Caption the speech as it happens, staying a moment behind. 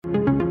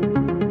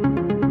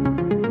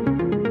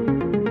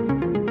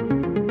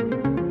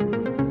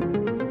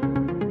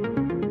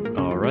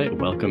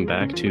welcome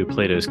back to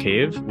Plato's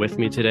Cave. With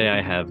me today,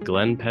 I have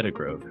Glen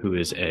Pettigrove, who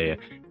is a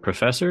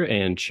professor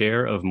and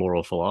chair of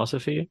moral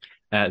philosophy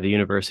at the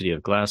University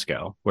of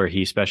Glasgow, where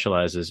he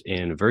specializes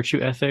in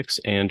virtue ethics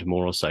and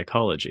moral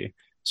psychology.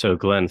 So,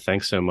 Glen,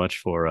 thanks so much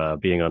for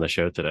being on the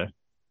show today.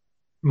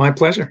 My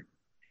pleasure.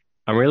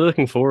 I'm really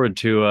looking forward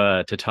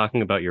to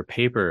talking about your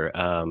paper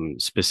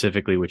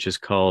specifically, which is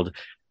called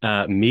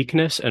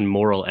Meekness and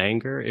Moral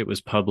Anger. It was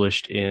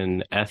published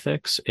in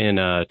Ethics in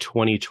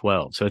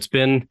 2012. So it's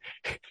been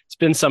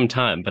some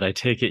time, but I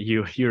take it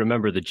you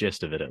remember the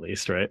gist of it at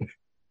least, right?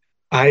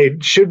 I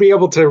should be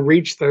able to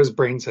reach those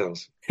brain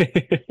cells.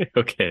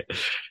 Okay,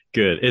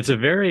 good. It's a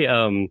very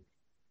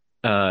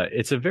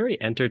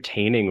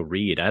entertaining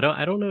read.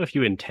 I don't know if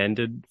you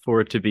intended for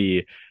it to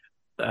be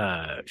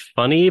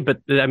funny, but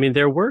I mean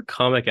there were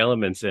comic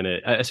elements in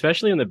it,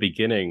 especially in the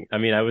beginning. I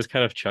mean, I was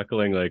kind of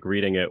chuckling like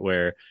reading it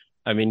where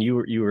I mean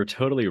you were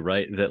totally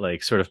right that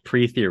like sort of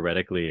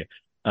pre-theoretically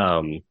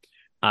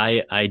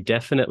I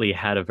definitely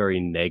had a very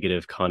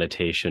negative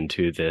connotation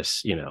to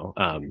this,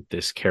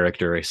 this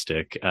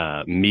characteristic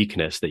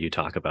meekness that you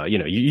talk about.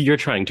 You're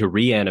trying to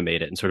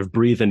reanimate it and sort of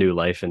breathe a new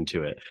life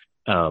into it.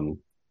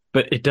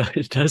 But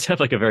it does have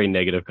like a very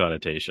negative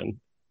connotation,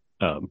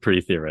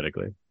 pretty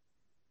theoretically.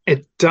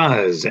 It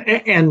does.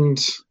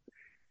 And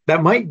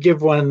that might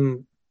give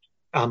one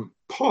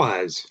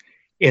pause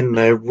in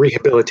the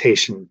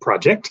rehabilitation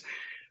project.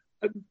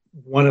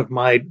 One of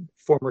my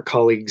former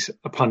colleagues,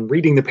 upon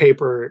reading the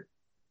paper,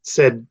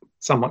 said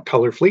somewhat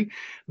colorfully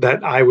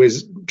that I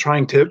was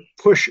trying to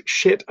push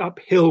shit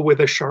uphill with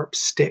a sharp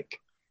stick.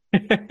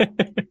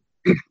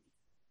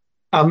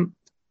 um,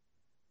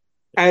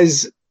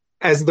 as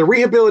the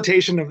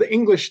rehabilitation of the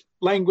English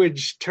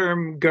language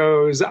term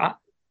goes,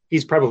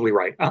 he's probably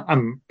right.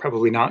 I'm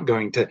probably not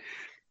going to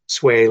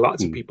sway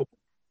lots of people.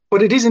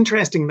 But it is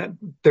interesting that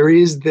there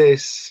is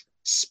this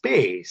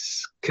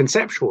space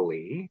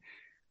conceptually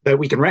that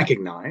we can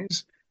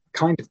recognize,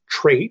 kind of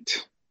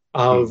trait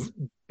of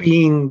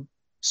being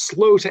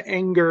slow to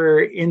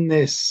anger in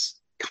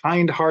this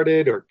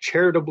kind-hearted or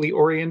charitably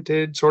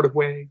oriented sort of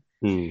way.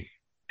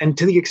 And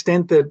to the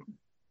extent that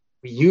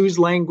we use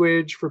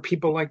language for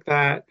people like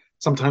that,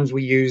 sometimes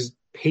we use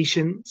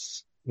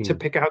patience to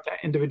pick out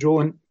that individual,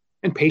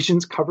 and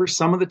patience covers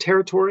some of the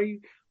territory,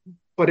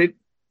 but it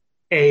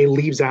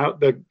leaves out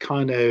the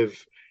kind of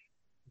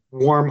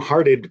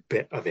warm-hearted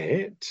bit of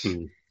it,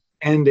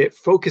 and it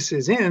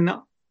focuses in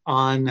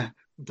on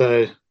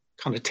the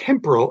kind of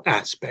temporal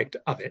aspect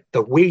of it,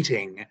 the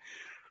waiting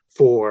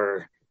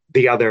for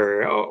the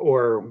other,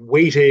 or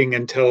waiting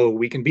until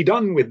we can be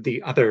done with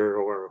the other,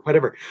 or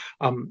whatever.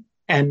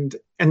 And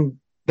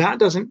that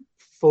doesn't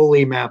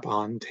fully map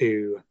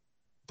onto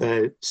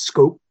the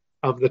scope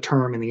of the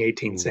term in the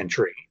 18th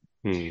century.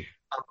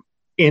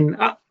 In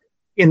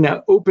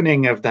the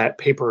opening of that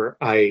paper,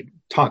 I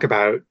talk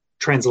about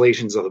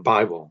translations of the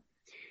Bible.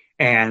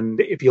 And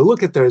if you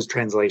look at those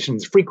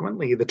translations,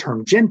 frequently the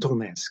term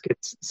gentleness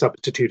gets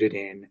substituted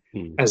in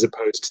as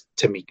opposed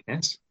to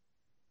meekness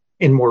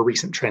in more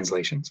recent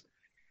translations.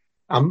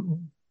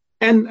 And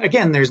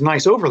again, there's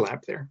nice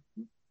overlap there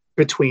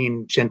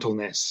between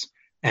gentleness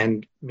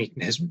and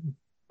meekness.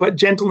 But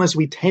gentleness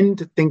we tend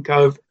to think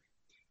of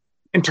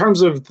in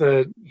terms of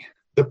the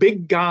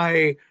big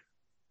guy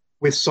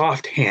with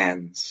soft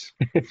hands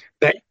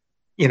that,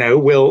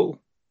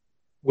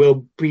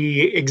 will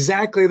be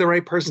exactly the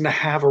right person to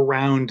have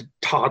around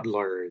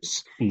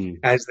toddlers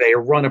as they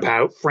run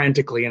about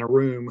frantically in a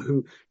room,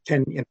 who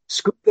can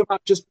scoop them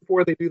up just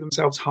before they do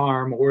themselves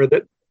harm, or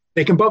that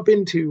they can bump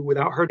into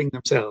without hurting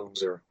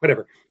themselves or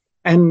whatever.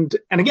 And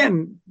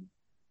again,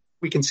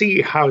 we can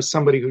see how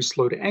somebody who's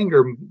slow to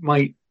anger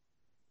might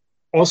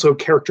also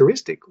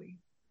characteristically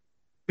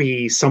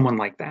be someone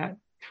like that.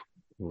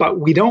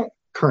 But we don't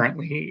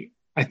currently,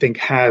 I think,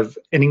 have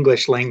an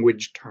English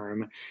language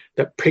term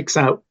that picks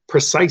out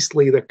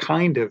precisely the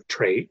kind of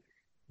trait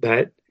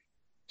that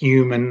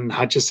Hume and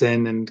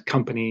Hutchison and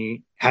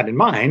company had in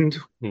mind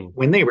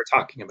when they were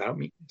talking about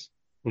meekness.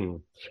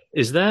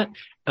 Is that,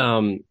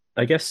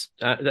 I guess,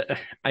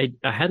 I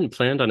hadn't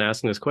planned on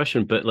asking this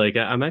question, but like,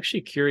 I'm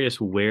actually curious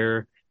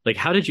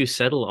how did you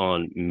settle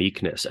on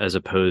meekness as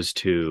opposed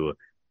to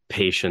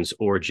patience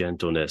or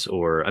gentleness?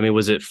 Or, I mean,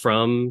 was it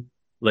from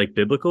like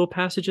biblical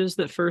passages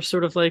that first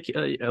sort of like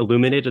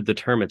illuminated the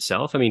term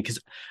itself? I mean, because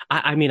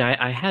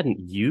I hadn't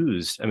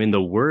used,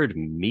 the word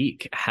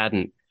meek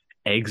hadn't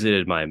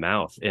exited my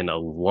mouth in a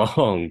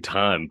long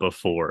time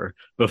before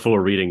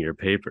reading your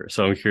paper.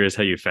 So I'm curious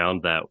how you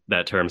found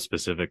that term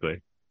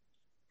specifically.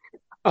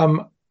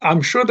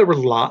 I'm sure there were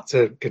lots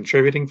of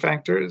contributing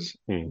factors,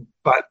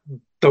 but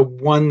the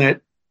one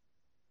that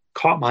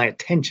caught my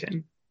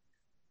attention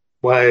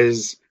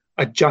was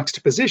a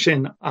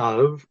juxtaposition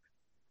of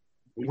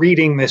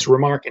reading this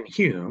remark in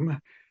Hume,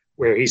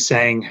 where he's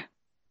saying,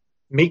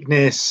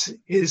 meekness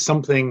is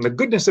something, the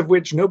goodness of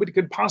which nobody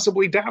could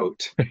possibly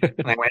doubt. And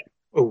I went,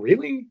 oh,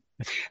 really?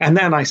 And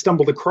then I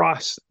stumbled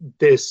across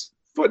this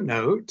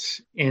footnote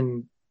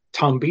in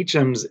Tom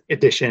Beecham's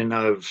edition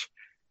of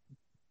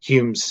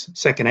Hume's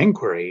second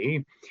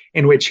inquiry,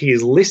 in which he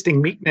is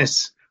listing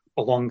meekness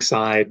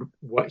alongside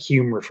what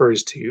Hume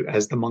refers to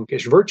as the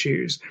monkish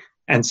virtues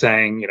and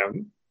saying,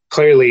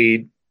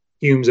 clearly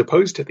Hume's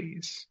opposed to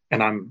these.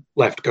 And I'm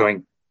left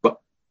going, but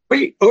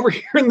wait, over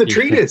here in the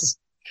treatise,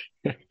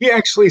 he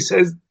actually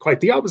says quite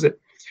the opposite.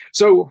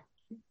 So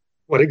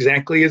what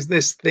exactly is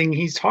this thing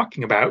he's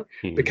talking about?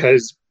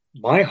 Because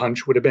my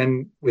hunch would have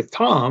been with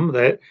Tom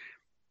that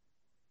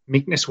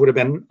meekness would have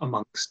been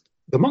amongst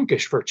the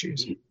monkish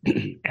virtues.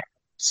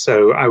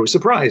 So I was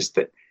surprised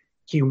that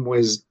Hume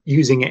was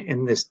using it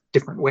in this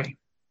different way.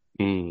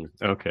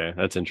 Okay,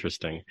 that's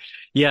interesting.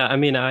 Yeah, I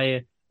mean,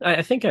 I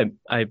think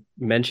I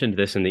mentioned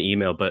this in the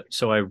email, but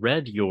so I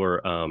read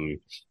your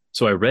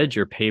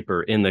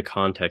paper in the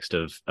context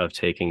of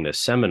taking this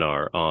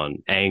seminar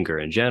on anger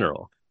in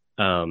general,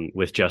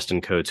 with Justin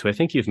Coates, who I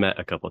think you've met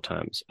a couple of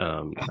times.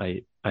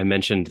 I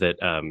mentioned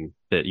that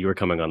you were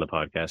coming on the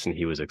podcast, and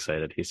he was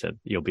excited. He said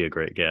you'll be a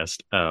great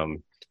guest.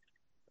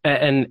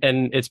 And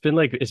it's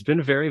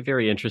been very,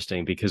 very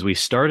interesting because we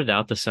started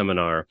out the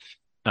seminar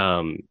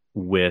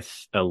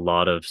with a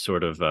lot of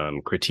sort of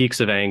critiques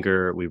of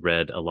anger. We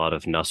read a lot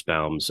of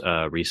Nussbaum's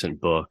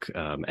recent book,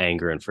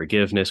 Anger and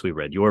Forgiveness. We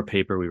read your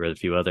paper. We read a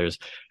few others.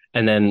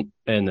 And then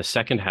in the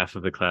second half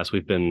of the class,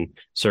 we've been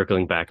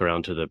circling back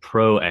around to the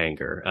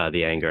pro-anger,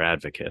 the anger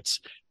advocates.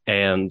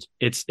 And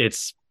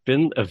it's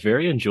been a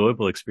very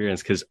enjoyable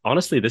experience because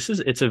honestly,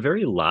 it's a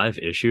very live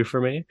issue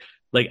for me.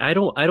 Like, I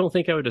don't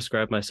think I would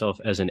describe myself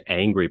as an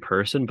angry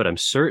person, but I'm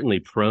certainly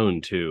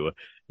prone to,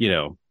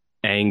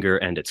 anger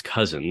and its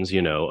cousins,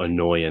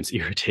 annoyance,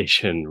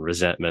 irritation,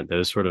 resentment,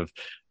 those sort of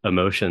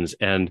emotions.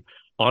 And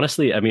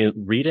honestly, I mean,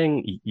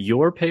 reading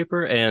your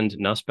paper and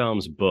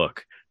Nussbaum's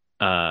book,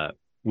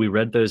 we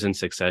read those in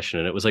succession,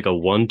 and it was like a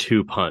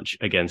 1-2 punch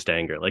against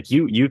anger. Like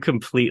you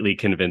completely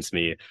convinced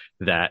me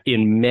that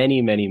in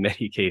many, many,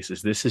 many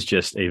cases, this is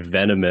just a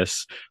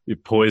venomous,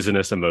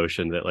 poisonous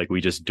emotion that like we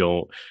just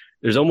don't.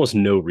 There's almost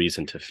no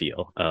reason to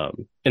feel.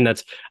 And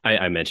that's,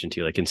 I mentioned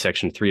to you, like in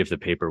section 3 of the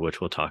paper, which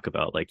we'll talk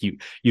about, like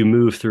you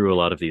move through a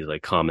lot of these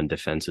like common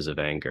defenses of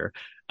anger,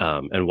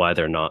 and why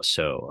they're not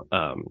so,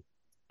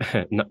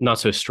 not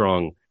so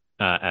strong,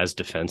 as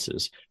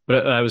defenses.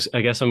 But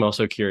I guess I'm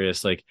also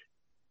curious, like,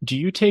 do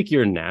you take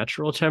your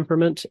natural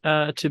temperament,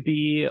 to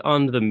be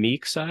on the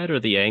meek side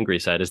or the angry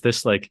side? Is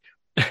this like,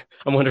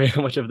 I'm wondering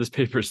how much of this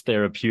paper is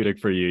therapeutic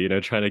for you,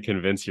 trying to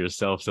convince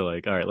yourself to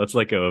like, all right, let's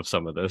let go of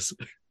some of this.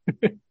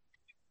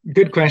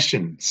 Good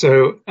question.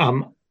 So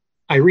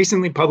I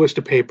recently published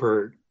a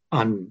paper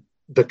on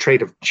the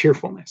trait of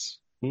cheerfulness.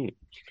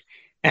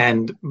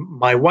 And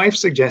my wife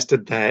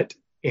suggested that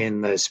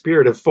in the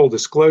spirit of full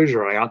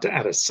disclosure, I ought to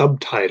add a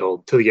subtitle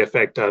to the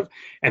effect of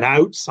an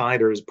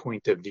outsider's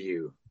point of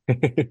view.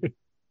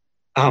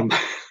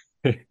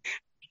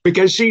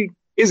 Because she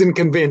isn't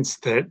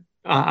convinced that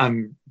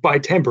I'm by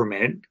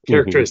temperament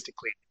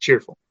characteristically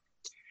cheerful.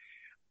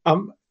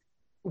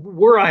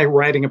 Were I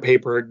writing a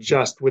paper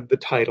just with the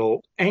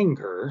title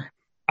anger,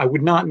 I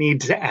would not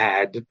need to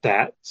add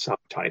that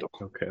subtitle.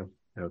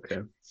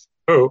 Okay.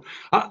 So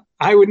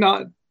I would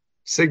not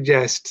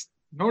suggest,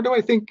 nor do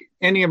I think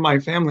any of my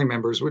family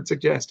members would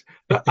suggest,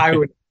 that I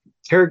would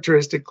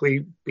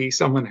characteristically be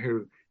someone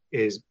who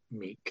is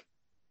meek.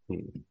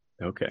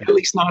 Okay. At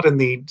least not in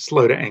the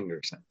slow to anger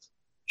sense.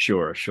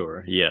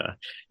 Sure.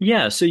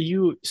 Yeah. So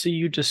you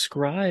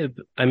describe,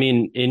 I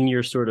mean, in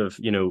your sort of,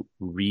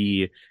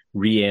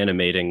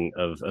 reanimating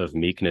of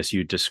meekness,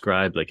 you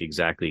describe like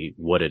exactly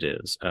what it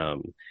is.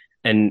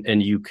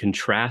 And you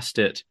contrast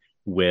it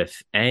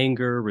with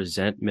anger,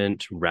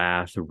 resentment,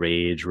 wrath,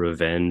 rage,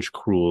 revenge,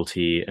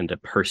 cruelty, and a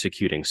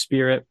persecuting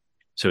spirit.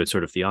 So it's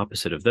sort of the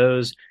opposite of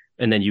those.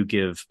 And then you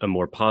give a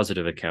more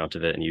positive account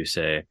of it, and you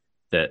say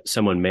that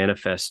someone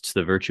manifests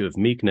the virtue of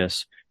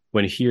meekness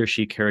when he or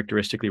she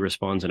characteristically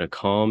responds in a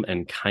calm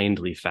and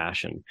kindly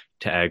fashion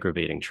to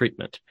aggravating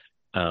treatment.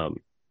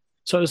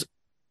 So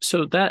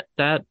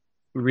that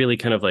really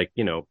kind of like,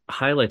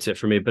 highlights it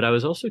for me. But I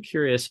was also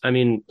curious. I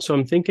mean, so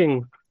I'm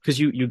thinking, because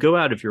you go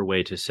out of your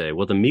way to say,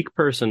 well, the meek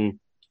person,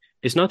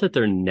 it's not that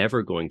they're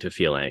never going to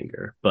feel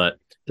anger, but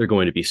they're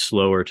going to be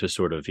slower to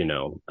sort of,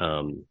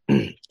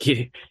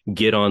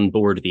 get on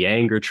board the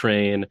anger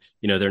train.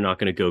 They're not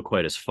going to go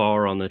quite as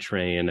far on the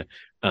train.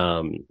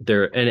 And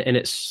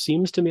it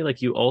seems to me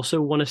like you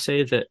also want to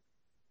say that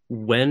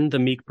when the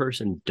meek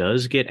person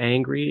does get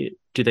angry,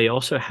 do they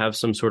also have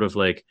some sort of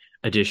like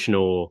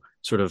additional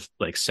sort of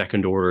like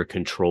second order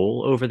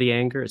control over the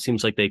anger? It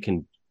seems like they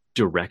can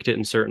direct it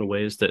in certain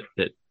ways that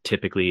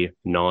typically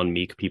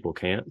non-meek people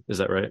can't. Is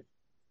that right?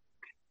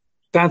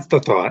 That's the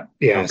thought.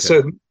 Yeah. Okay.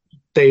 So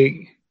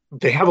they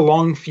have a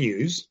long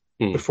fuse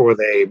before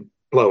they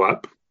blow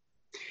up.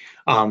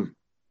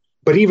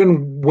 But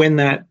even when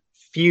that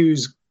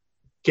fuse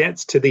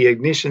gets to the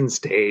ignition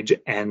stage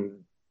and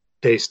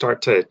they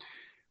start to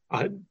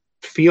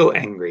feel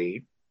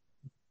angry,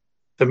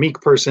 the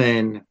meek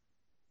person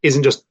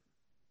isn't just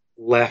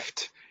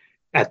left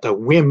at the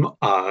whim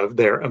of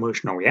their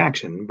emotional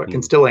reaction, but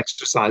can still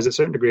exercise a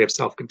certain degree of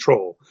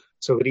self-control,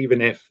 so that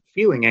even if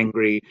feeling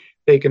angry,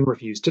 they can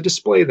refuse to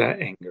display that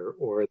anger,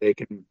 or they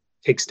can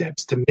take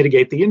steps to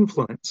mitigate the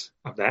influence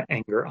of that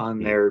anger on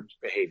Mm. their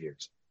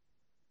behaviors.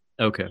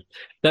 Okay,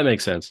 that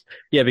makes sense.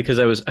 Yeah, because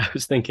I was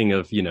thinking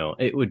of,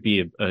 it would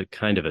be a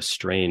kind of a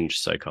strange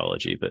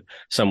psychology, but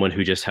someone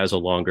who just has a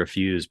longer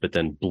fuse, but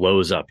then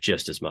blows up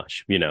just as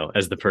much,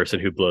 as the person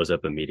who blows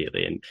up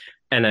immediately.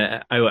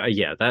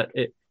 Yeah,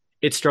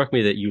 it struck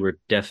me that you were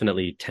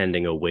definitely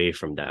tending away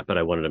from that, but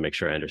I wanted to make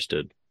sure I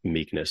understood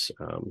meekness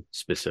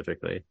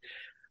specifically.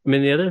 I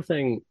mean, the other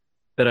thing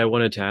that I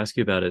wanted to ask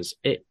you about is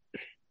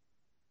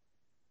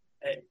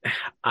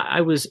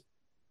I was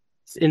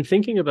in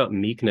thinking about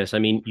meekness. I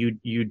mean,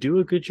 you do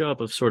a good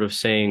job of sort of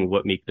saying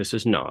what meekness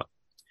is not,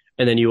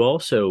 and then you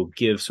also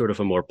give sort of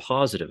a more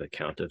positive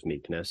account of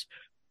meekness.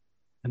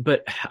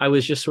 But I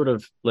was just sort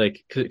of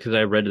like, because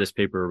I read this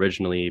paper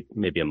originally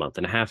maybe a month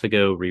and a half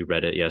ago,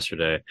 reread it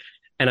yesterday,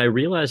 and I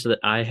realized that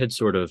I had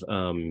sort of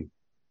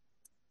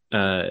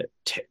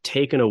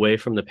taken away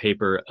from the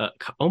paper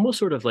almost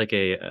sort of like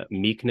a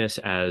meekness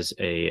as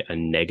a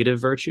negative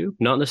virtue,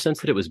 not in the sense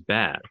that it was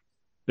bad,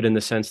 but in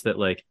the sense that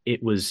like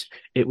it was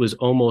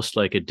almost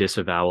like a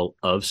disavowal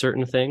of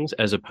certain things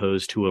as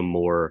opposed to a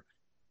more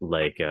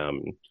like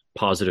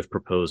positive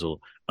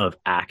proposal of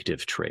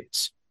active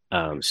traits.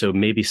 So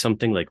maybe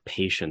something like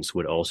patience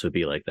would also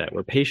be like that,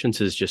 where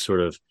patience is just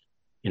sort of,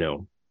 you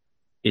know,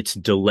 it's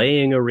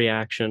delaying a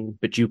reaction,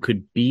 but you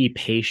could be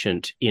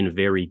patient in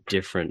very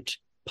different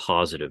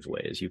positive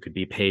ways. You could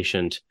be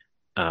patient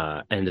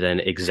and then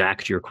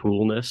exact your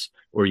cruelness,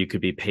 or you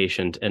could be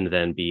patient and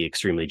then be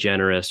extremely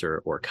generous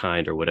or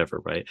kind or whatever,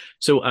 right?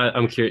 So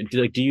I'm curious,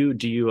 like, do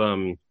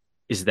you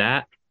is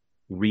that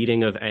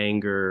reading of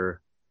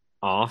anger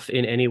off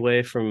in any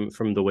way from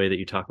the way that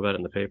you talk about it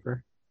in the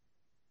paper?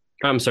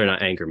 I'm sorry,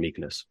 not anger,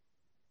 meekness.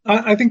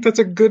 I think that's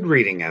a good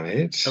reading of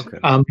it. Okay.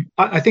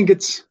 I think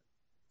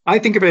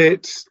of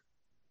it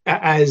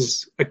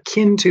as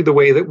akin to the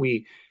way that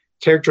we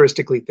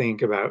characteristically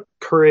think about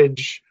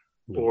courage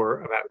Mm.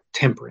 or about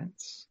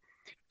temperance.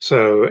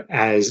 So,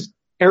 as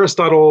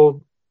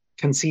Aristotle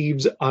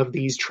conceives of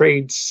these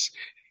traits,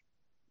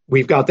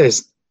 we've got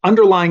this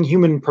underlying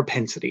human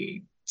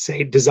propensity,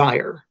 say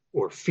desire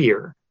or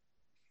fear.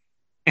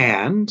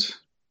 And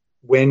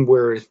when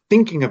we're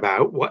thinking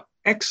about what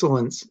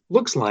excellence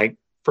looks like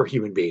for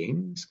human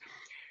beings,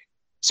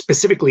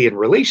 specifically in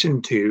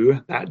relation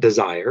to that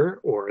desire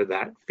or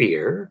that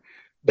fear,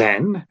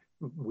 then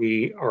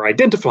we are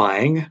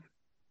identifying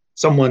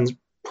someone's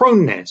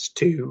proneness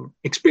to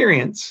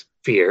experience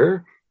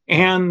fear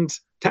and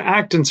to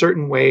act in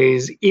certain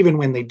ways, even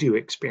when they do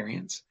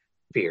experience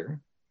fear.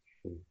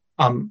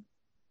 Um,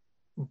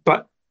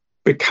 but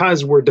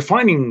because we're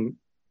defining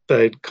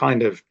the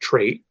kind of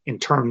trait in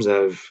terms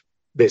of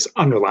this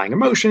underlying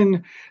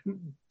emotion,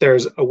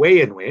 there's a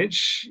way in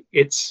which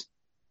it's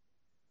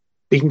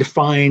being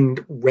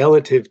defined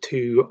relative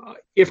to,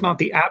 if not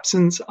the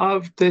absence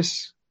of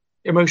this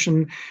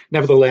emotion,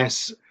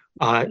 nevertheless,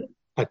 a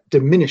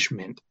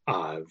diminishment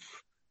of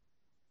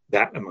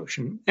that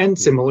emotion. And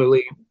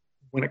similarly,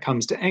 when it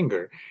comes to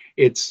anger,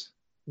 it's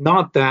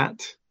not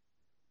that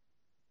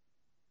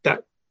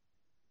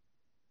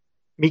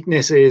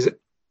meekness is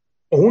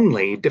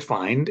only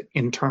defined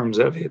in terms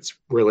of its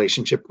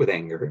relationship with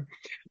anger,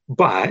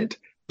 but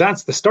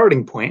that's the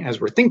starting point as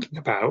we're thinking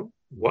about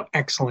what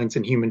excellence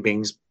in human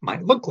beings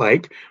might look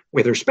like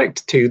with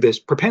respect to this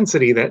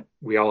propensity that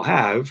we all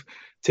have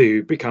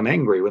to become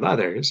angry with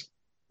others.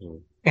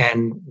 Mm.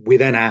 And we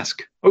then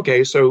ask,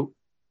 okay, so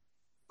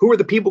who are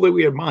the people that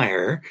we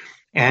admire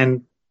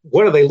and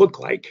what do they look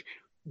like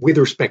with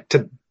respect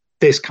to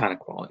this kind of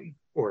quality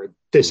or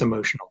this Mm.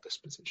 emotional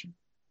disposition?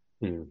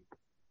 Mm.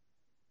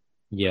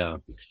 Yeah.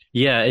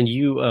 Yeah. And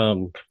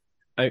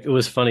it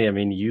was funny. I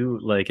mean, you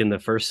like in the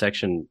first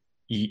section,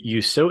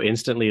 you so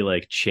instantly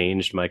like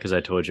changed because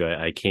I told you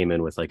I came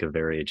in with like a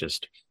very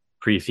just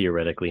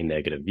pre-theoretically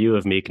negative view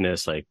of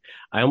meekness. Like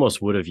I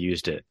almost would have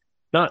used it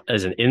not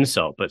as an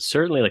insult, but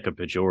certainly like a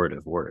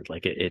pejorative word.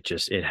 Like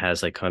it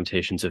has like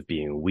connotations of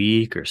being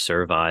weak or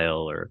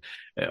servile or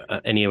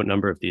any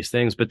number of these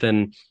things. But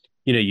then,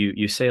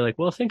 you say like,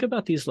 well, think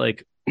about these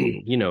like,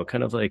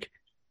 kind of like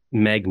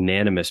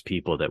magnanimous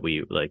people that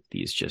we like,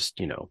 these just,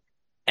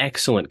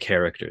 excellent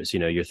characters.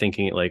 You're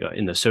thinking like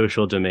in the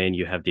social domain,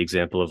 you have the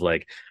example of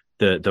like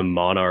the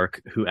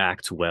monarch who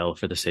acts well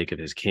for the sake of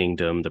his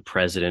kingdom, the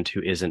president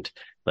who isn't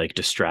like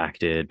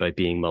distracted by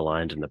being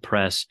maligned in the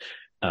press.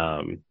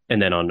 And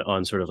then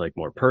on sort of like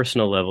more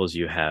personal levels,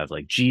 you have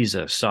like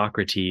Jesus,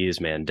 Socrates,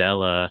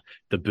 Mandela,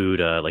 the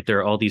Buddha. Like there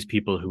are all these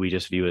people who we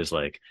just view as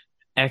like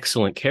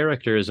excellent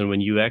characters. And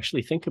when you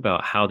actually think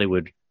about how they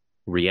would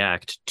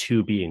react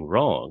to being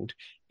wronged,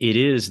 it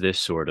is this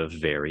sort of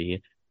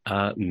very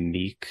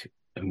meek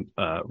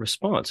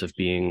response of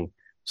being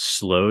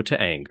slow to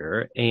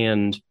anger.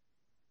 And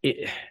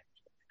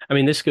I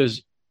mean, this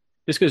goes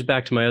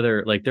back to my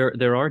other like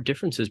there are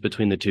differences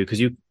between the two because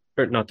you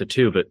or not the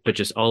two, but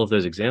just all of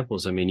those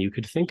examples. I mean, you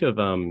could think of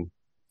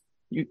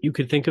you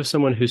could think of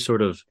someone who's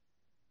sort of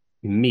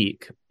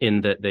meek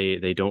in that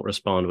they don't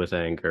respond with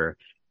anger,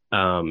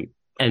 Um,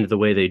 and the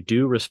way they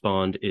do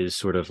respond is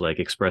sort of like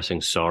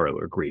expressing sorrow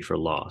or grief or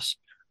loss.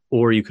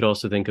 Or you could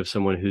also think of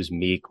someone who's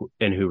meek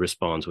and who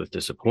responds with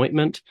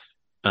disappointment,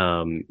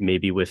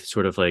 maybe with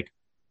sort of like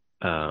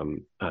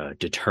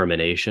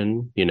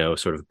determination,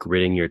 sort of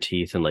gritting your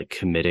teeth and like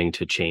committing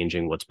to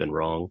changing what's been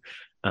wrong.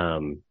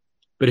 Um,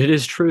 but it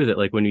is true that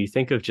like when you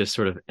think of just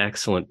sort of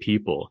excellent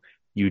people,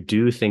 you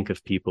do think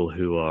of people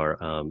who are,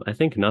 I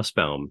think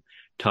Nussbaum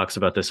talks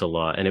about this a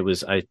lot. And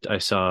I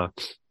saw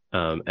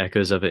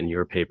echoes of it in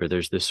your paper.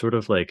 There's this sort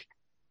of like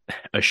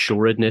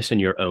assuredness in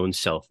your own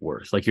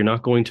self-worth. Like you're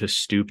not going to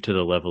stoop to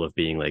the level of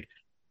being like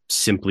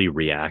simply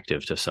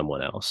reactive to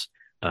someone else.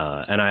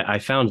 And I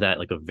found that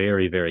like a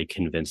very, very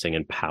convincing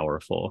and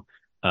powerful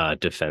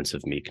defense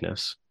of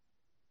meekness.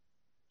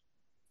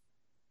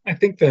 I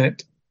think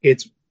that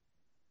it's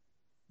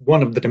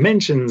one of the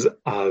dimensions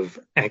of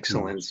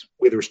excellence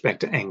with respect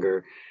to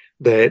anger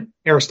that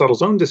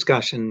Aristotle's own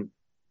discussion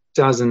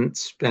doesn't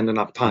spend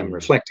enough time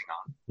reflecting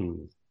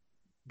on.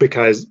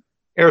 Because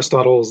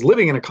Aristotle's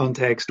living in a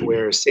context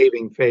where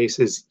saving face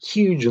is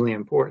hugely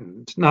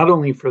important, not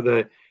only for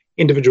the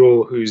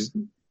individual who's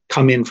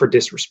come in for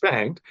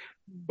disrespect,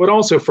 but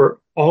also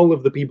for all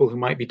of the people who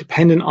might be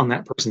dependent on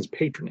that person's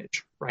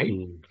patronage, right?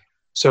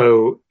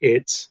 So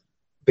it's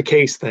the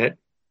case that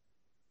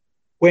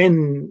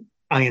when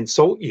I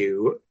insult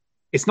you,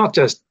 it's not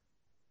just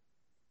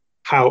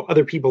how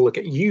other people look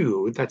at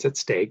you that's at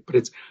stake, but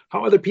it's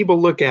how other people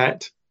look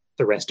at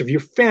the rest of your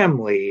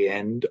family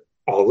and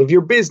all of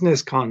your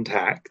business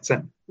contacts,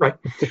 and right.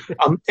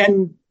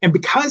 And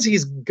because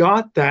he's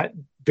got that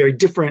very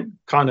different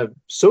kind of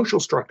social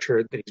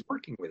structure that he's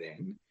working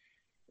within,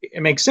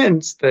 it makes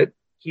sense that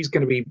he's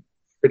going to be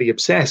pretty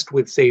obsessed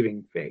with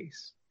saving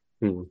face.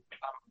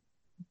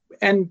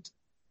 And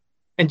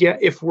yet,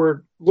 if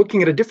we're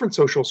looking at a different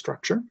social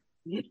structure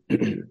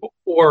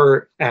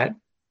or at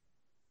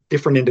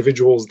different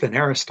individuals than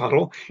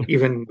Aristotle,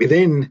 even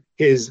within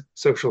his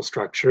social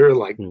structure,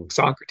 like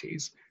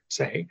Socrates,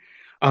 say,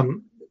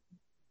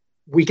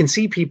 we can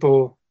see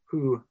people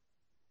who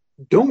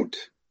don't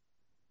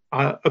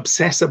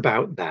obsess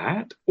about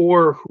that,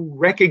 or who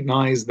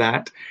recognize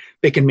that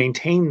they can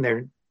maintain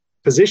their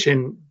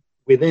position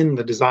within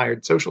the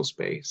desired social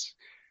space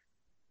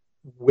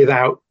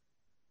without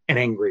an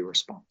angry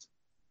response,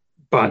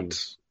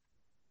 but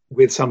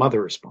with some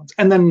other response.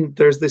 And then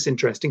there's this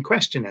interesting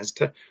question as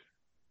to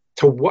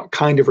what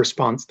kind of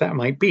response that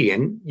might be.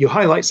 And you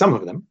highlight some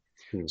of them.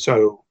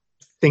 So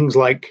things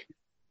like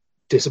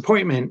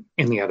disappointment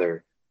in the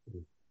other,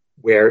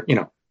 where,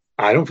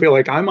 I don't feel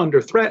like I'm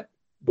under threat.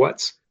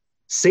 What's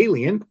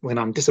salient when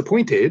I'm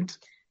disappointed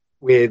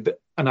with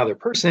another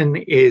person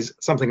is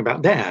something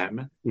about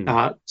them,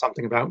 not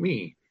something about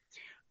me.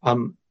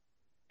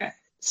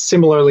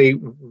 Similarly,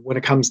 when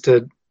it comes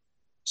to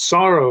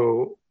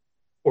sorrow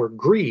or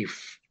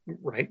grief,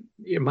 right?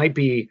 It might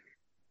be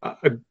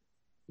a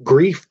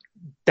grief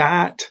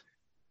that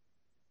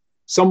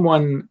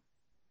someone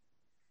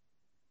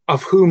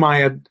of whom I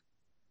had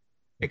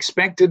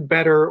expected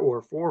better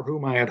or for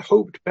whom I had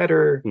hoped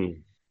better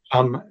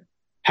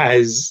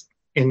has,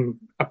 in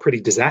a pretty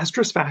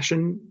disastrous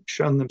fashion,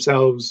 shown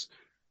themselves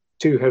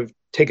to have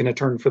taken a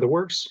turn for the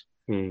worse.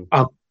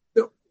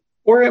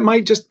 Or it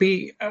might just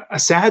be a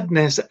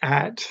sadness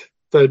at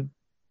the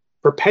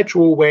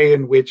perpetual way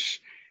in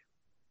which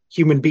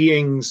human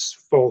beings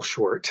fall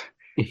short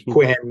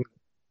when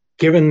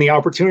given the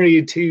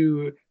opportunity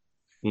to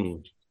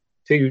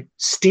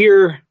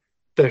steer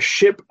the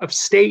ship of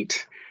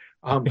state.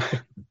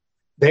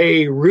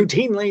 They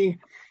routinely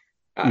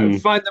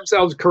find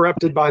themselves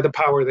corrupted by the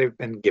power they've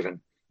been given.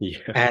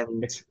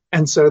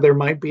 And so there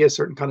might be a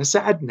certain kind of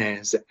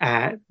sadness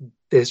at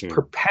this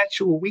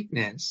perpetual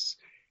weakness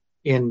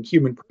in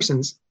human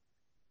persons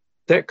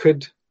that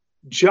could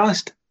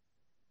just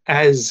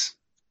as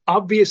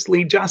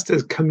obviously, just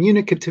as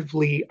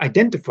communicatively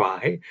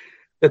identify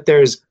that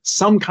there's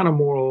some kind of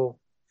moral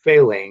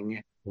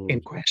failing in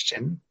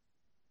question,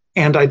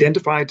 and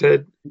identify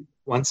to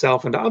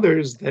oneself and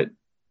others that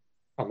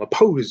I'm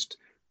opposed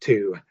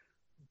to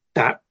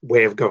that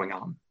way of going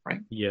on,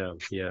 right?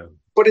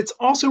 But it's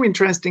also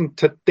interesting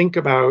to think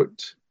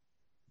about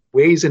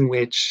ways in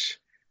which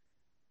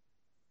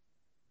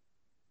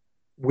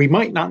we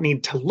might not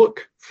need to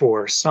look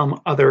for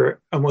some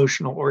other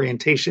emotional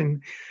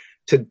orientation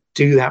to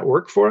do that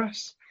work for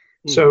us.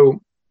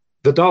 So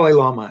the Dalai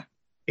Lama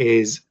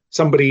is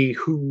somebody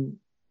who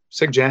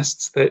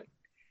suggests that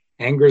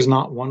anger is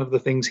not one of the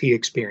things he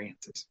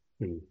experiences.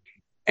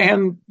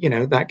 And,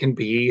 that can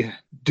be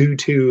due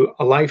to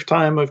a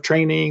lifetime of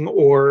training,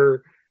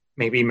 or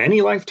maybe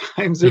many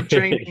lifetimes of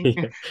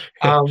training.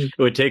 It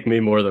would take me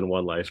more than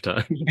one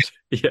lifetime.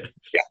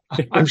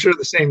 I'm sure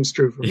the same is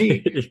true for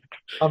me.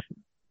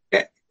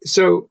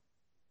 So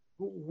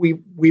we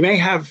may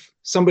have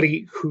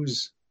somebody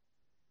whose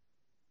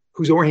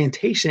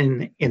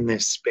orientation in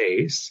this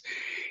space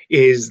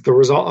is the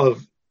result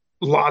of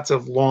lots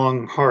of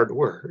long, hard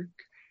work,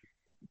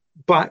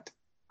 but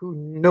who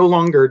no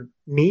longer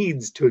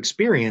needs to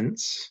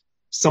experience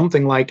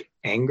something like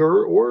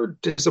anger or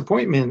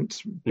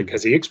disappointment Mhm.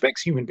 because he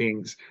expects human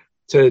beings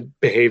to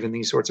behave in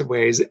these sorts of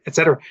ways,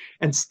 etc.,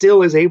 and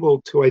still is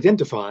able to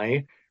identify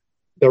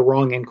the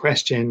wrong in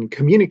question,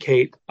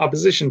 communicate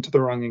opposition to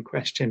the wrong in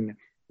question,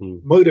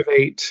 Mhm.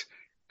 motivate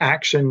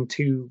action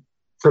to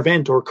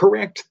prevent or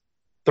correct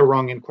the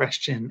wrong in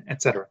question,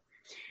 etc.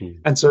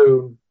 Mhm. And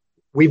so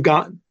we've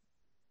got,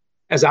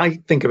 as I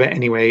think of it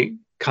anyway,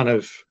 kind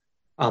of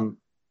um,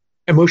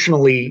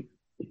 emotionally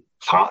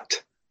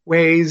hot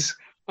ways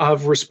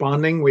of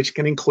responding, which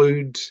can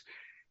include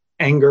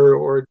anger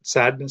or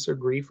sadness or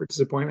grief or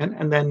disappointment,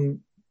 and then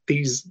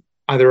these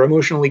either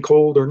emotionally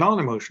cold or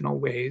non-emotional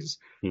ways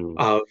Mhm.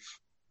 of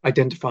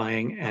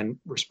identifying and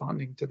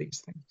responding to these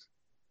things.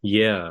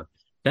 Yeah.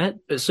 That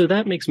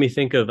makes me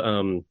think of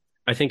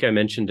I think I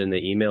mentioned in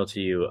the email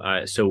to you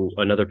so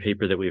another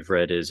paper that we've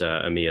read is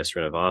Amiya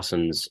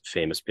Srinivasan's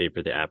famous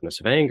paper, The Absence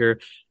of Anger,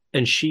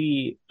 and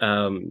she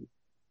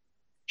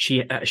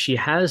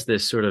has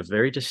this sort of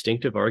very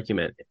distinctive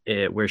argument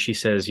where she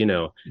says,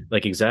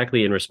 like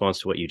exactly in response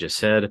to what you just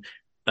said,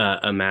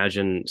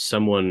 imagine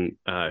someone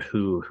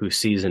who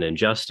sees an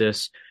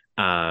injustice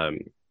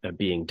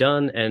being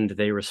done, and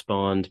they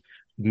respond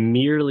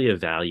merely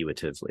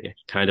evaluatively,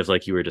 kind of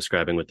like you were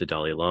describing with the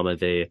Dalai Lama.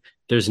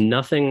 There's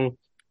nothing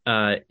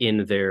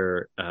in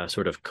their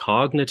sort of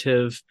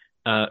cognitive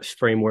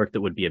framework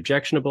that would be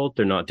objectionable.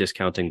 They're not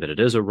discounting that it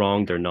is a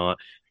wrong. They're not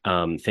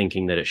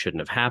thinking that it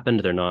shouldn't have happened.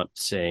 They're not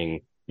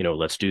saying,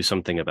 let's do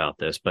something about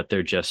this, but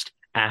they're just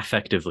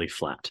affectively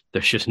flat.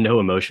 There's just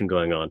no emotion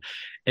going on.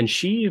 And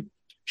she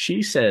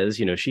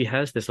says, she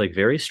has this like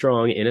very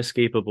strong,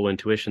 inescapable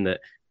intuition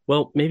that,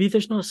 well, maybe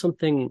there's not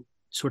something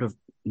sort of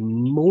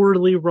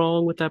morally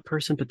wrong with that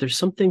person, but there's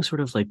something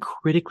sort of like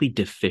critically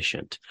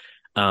deficient.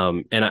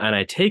 And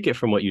I take it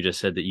from what you just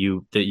said that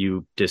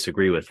you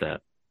disagree with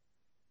that.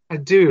 I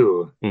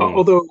do, Mm,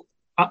 although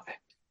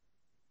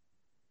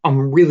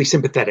I'm really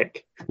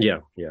sympathetic. yeah,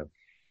 yeah,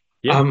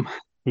 yeah. Um,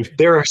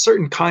 there are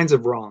certain kinds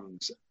of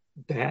wrongs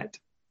that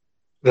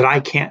I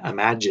can't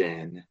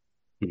imagine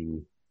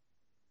Mm,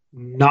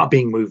 not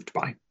being moved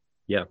by,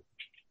 yeah.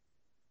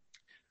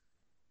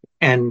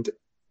 and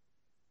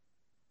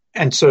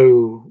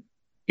so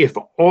if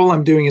all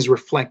I'm doing is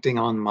reflecting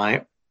on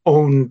my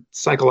own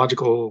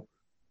psychological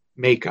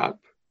makeup,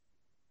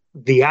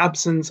 the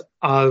absence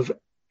of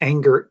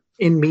anger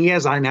in me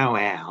as I now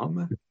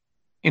am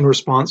in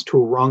response to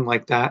a wrong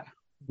like that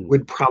Mm,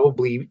 would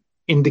probably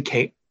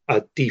indicate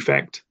a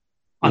defect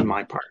on mm,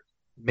 my part.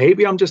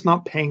 Maybe I'm just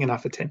not paying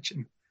enough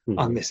attention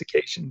on mm, this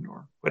occasion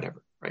or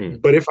whatever, right?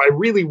 mm. But if I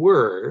really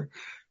were,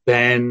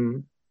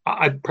 then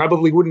I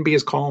probably wouldn't be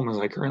as calm as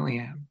I currently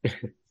am.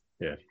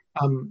 Yeah.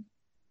 Um,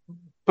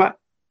 but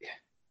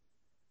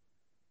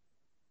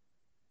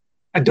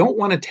I don't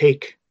want to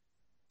take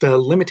the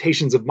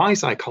limitations of my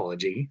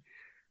psychology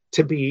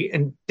to be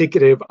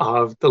indicative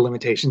of the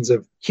limitations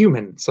of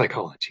human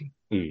psychology.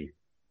 Mm,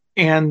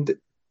 And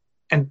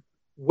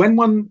when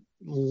one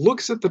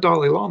looks at the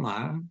Dalai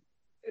Lama,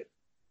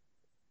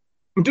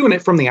 I'm doing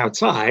it from the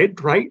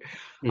outside, right?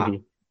 Uh,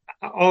 mhm,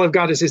 all I've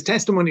got is his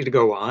testimony to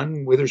go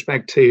on with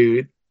respect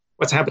to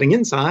what's happening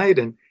inside,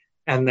 and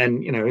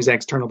then his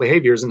external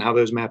behaviors and how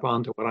those map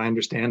onto what I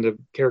understand of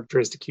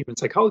characteristic human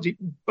psychology.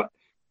 But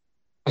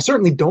I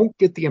certainly don't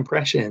get the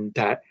impression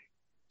that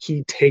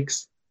he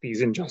takes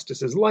these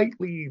injustices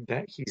lightly,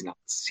 that he's not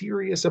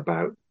serious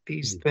about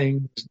these mm,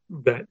 things,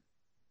 that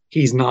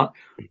he's not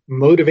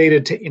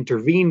motivated to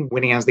intervene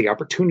when he has the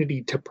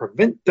opportunity to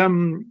prevent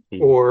them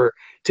mm, or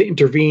to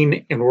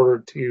intervene in order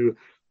to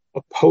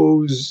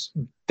oppose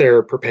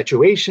their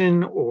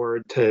perpetuation or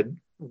to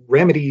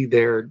remedy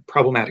their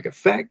problematic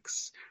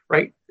effects,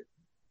 right?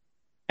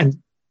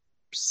 And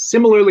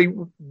similarly,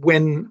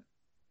 when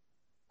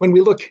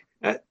we look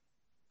at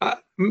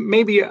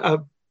maybe a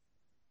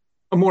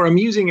more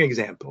amusing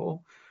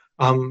example,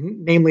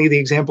 namely the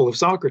example of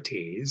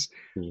Socrates,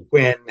 mm.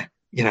 when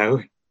you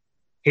know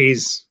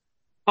he's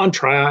on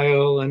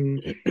trial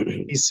and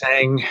he's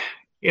saying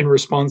in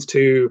response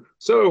to,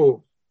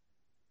 so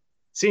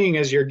seeing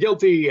as you're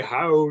guilty,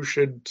 how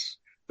should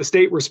the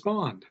state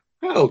respond?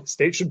 Well, the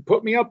state should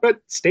put me up at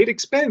state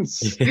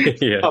expense.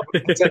 Yeah.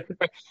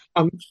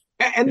 um,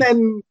 and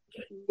then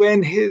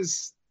when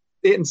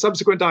in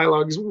subsequent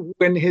dialogues,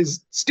 when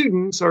his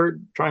students are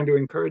trying to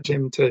encourage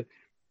him to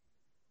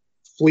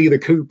flee the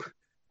coop,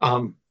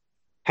 um,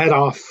 head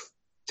off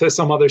to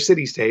some other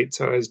city state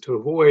so as to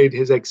avoid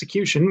his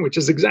execution, which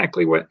is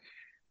exactly what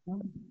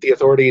the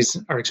authorities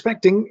are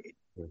expecting.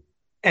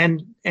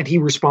 And he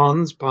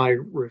responds by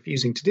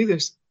refusing to do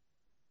this.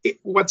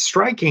 What's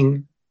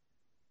striking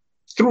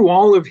through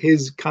all of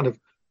his kind of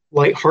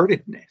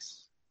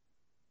lightheartedness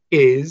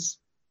is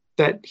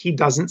that he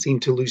doesn't seem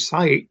to lose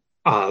sight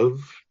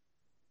of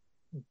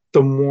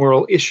the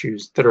moral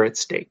issues that are at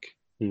stake.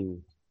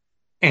 Mm,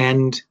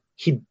 And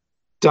he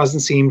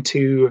doesn't seem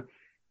to,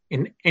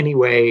 in any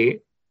way,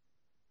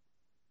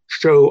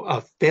 show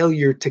a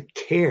failure to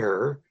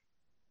care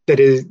that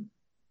is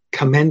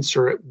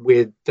commensurate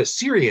with the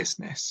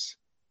seriousness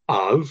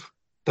of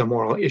the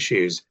moral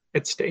issues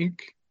at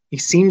stake. He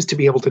seems to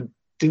be able to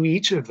do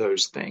each of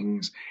those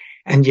things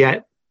and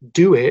yet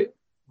do it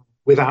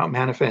without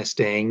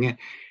manifesting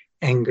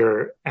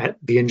anger at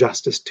the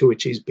injustice to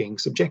which he's being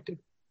subjected.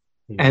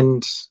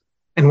 Mm.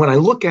 And when I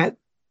look at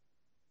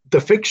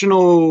the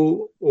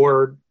fictional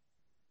or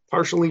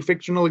partially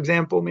fictional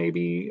example,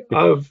 maybe,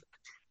 of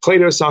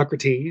Plato's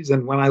Socrates,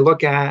 and when I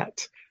look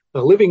at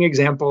the living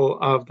example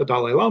of the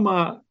Dalai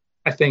Lama,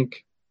 I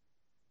think,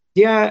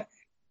 yeah,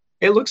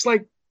 it looks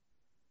like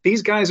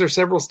these guys are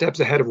several steps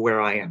ahead of where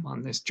I am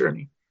on this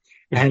journey.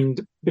 And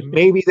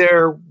maybe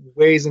there are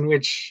ways in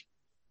which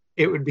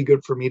it would be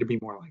good for me to be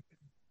more like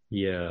them.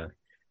 Yeah.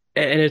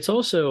 And it's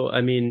also,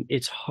 I mean,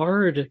 it's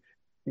hard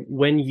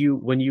when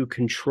you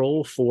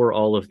control for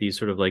all of these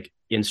sort of like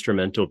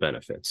instrumental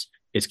benefits.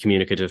 It's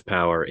communicative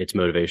power, it's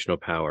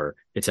motivational power,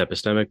 it's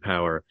epistemic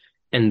power.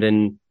 And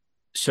then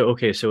so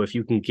okay, so if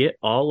you can get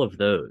all of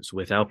those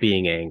without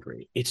being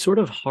angry, it's sort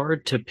of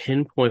hard to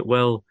pinpoint,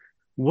 well,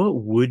 what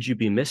would you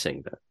be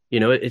missing then? You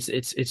know,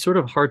 it's sort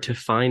of hard to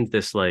find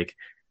this like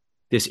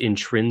this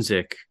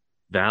intrinsic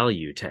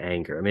value to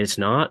anger. I mean, it's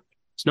not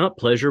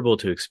pleasurable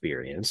to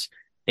experience.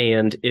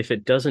 And if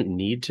it doesn't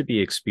need to be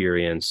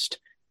experienced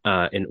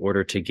in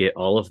order to get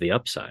all of the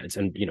upsides,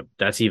 and you know,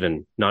 that's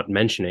even not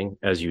mentioning,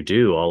 as you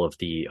do, all of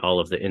the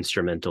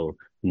instrumental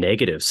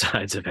negative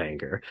sides of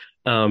anger.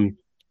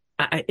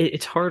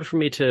 It's hard for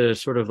me to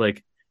sort of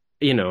like,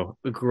 you know,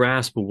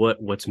 grasp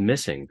what's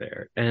missing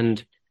there.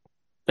 And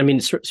I mean,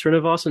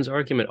 Srinivasan's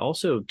argument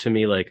also to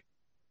me, like,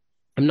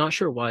 I'm not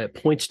sure why it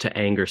points to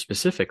anger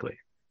specifically.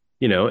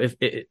 You know, if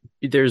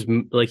there's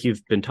like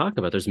you've been talking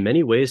about, there's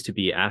many ways to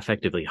be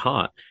affectively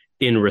hot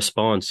in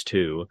response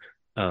to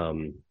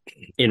um,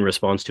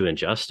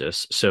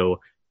 injustice. So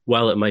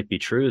while it might be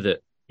true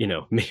that, you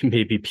know,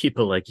 maybe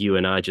people like you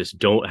and I just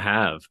don't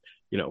have,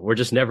 you know, we're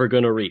just never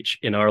going to reach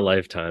in our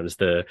lifetimes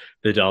the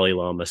Dalai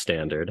Lama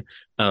standard.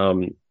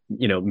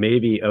 You know,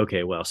 maybe,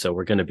 okay, well, so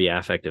we're going to be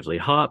affectively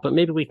hot, but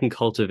maybe we can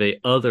cultivate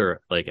other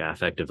like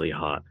affectively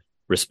hot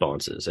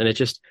responses. And it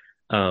just,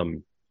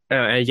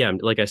 yeah,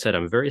 like I said,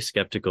 I'm very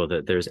skeptical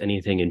that there's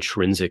anything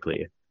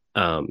intrinsically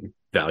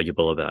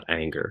valuable about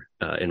anger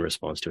in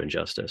response to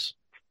injustice.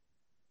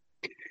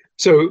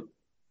 So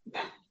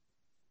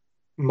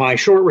my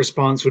short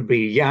response would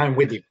be, yeah, I'm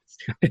with you.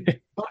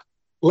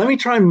 Let me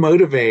try and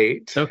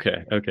motivate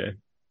Okay, okay.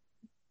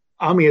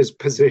 Amia's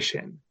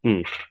position Hmm.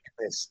 in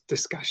this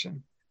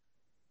discussion.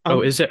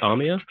 Oh, is it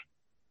Amia?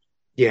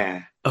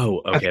 Yeah,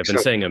 Oh, I okay. think I've been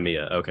so. saying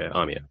Amia. Okay,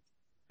 Amia.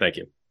 Thank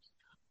you.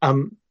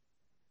 Um,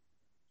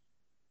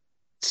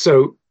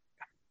 so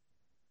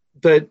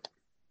the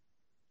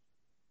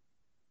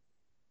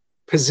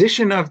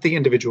position of the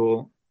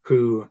individual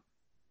who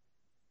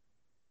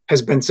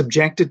has been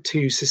subjected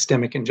to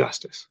systemic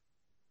injustice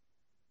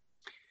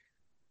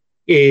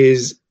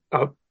is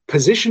a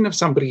position of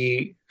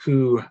somebody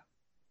who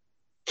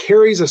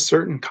carries a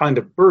certain kind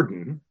of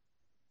burden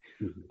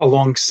Mhm.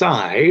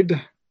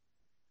 alongside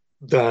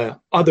the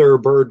other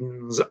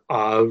burdens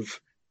of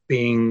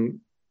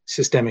being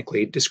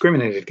systemically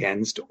discriminated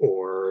against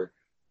or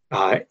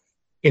uh,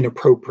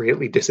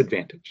 inappropriately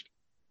disadvantaged,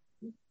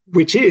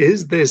 which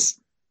is this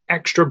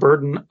extra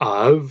burden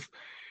of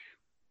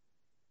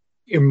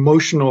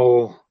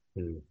emotional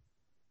Mm.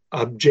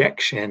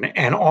 objection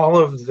and all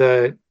of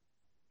the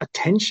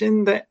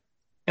attention that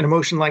an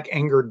emotion like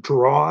anger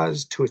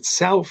draws to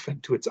itself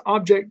and to its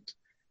object,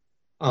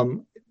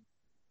 um,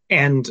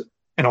 and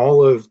and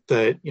all of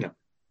the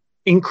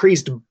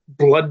increased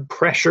blood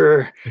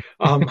pressure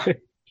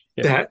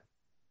Yeah. that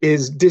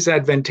is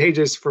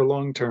disadvantageous for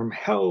long-term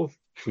health,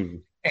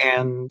 Mhm.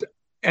 and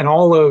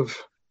all of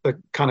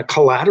the kind of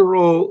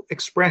collateral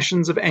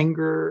expressions of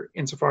anger,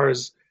 insofar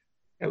as,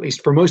 at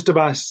least for most of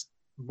us,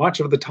 much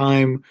of the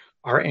time,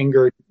 our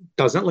anger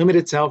doesn't limit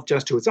itself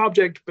just to its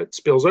object, but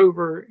spills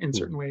over in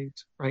certain Mhm.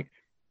 ways, right?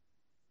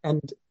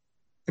 And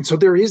so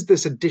there is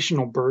this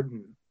additional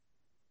burden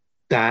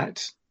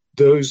that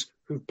those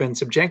who've been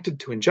subjected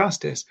to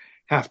injustice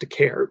have to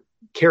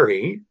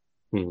carry,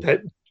 Mhm.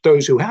 that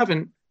those who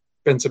haven't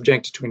been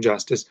subjected to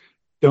injustice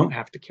don't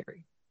have to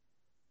carry.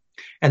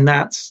 And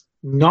that's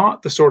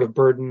not the sort of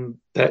burden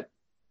that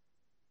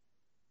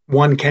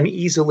one can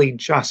easily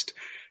just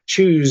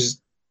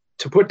choose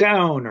to put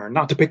down or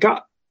not to pick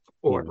up.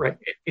 Or Mhm. right,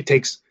 it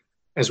takes,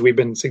 as we've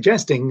been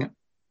suggesting,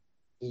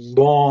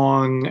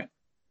 long,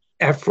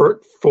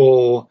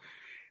 effortful,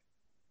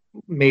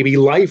 maybe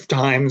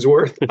lifetimes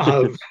worth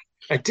of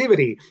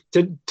activity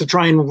to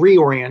try and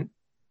reorient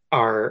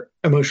our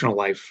emotional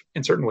life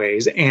in certain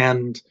ways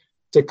and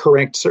to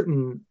correct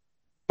certain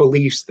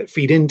beliefs that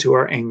feed into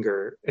our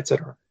anger,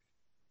 etc.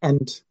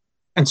 And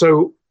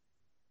so,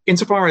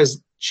 insofar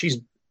as she's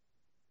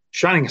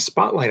shining a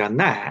spotlight on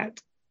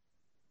that,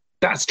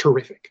 that's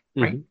terrific,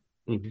 right?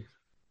 Mhm. Mhm.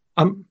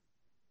 Um,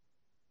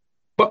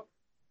 but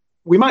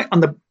we might, on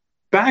the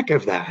back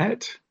of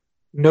that,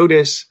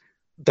 notice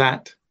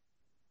that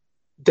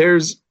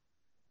there's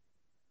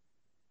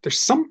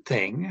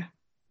something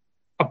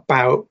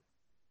about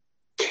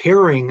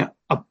caring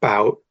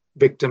about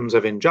victims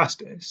of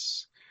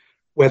injustice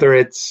whether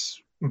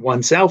it's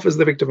oneself as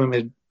the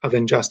victim of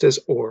injustice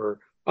or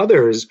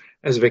others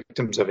as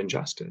victims of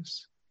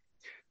injustice,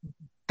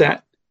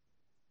 that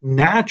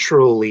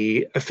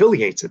naturally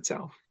affiliates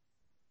itself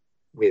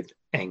with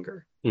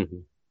anger. Mm-hmm.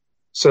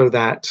 So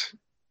that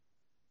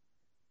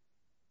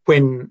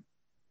when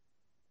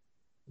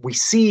we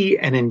see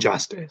an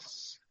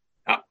injustice,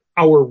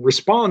 our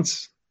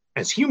response,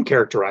 as Hume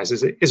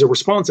characterizes it, is a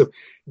response of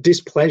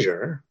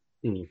displeasure.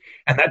 Mm.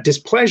 And that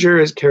displeasure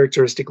is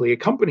characteristically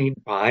accompanied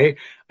by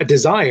a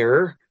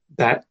desire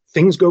that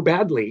things go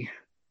badly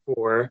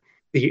for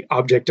the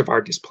object of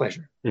our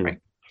displeasure, Mm. right?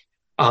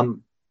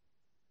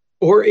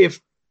 Or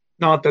if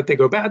not that they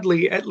go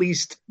badly, at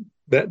least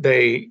that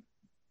they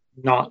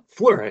not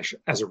flourish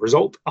as a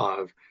result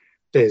of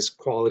this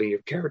quality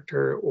of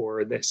character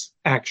or this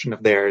action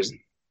of theirs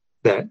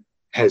that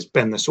has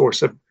been the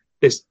source of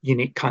this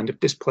unique kind of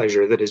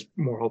displeasure that is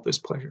moral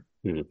displeasure.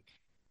 Mm.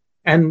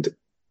 And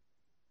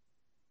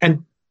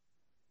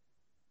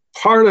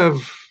part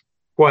of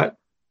what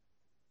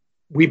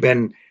we've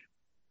been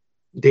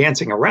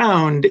dancing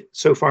around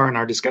so far in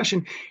our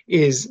discussion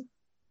is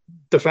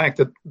the fact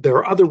that there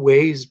are other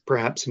ways,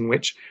 perhaps, in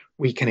which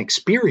we can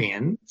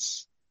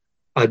experience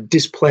a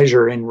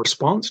displeasure in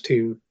response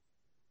to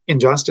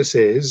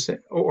injustices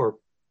or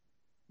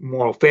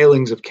moral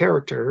failings of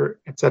character,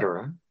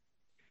 etc.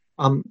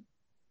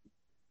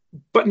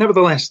 But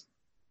nevertheless,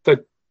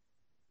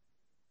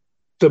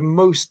 the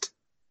most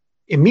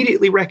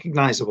immediately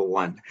recognizable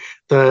one,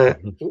 the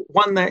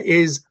one that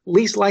is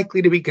least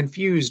likely to be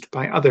confused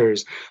by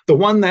others, the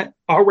one that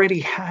already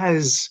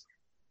has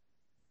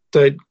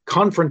the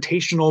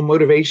confrontational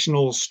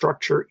motivational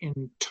structure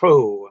in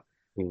tow,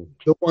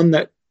 the one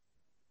that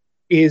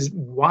is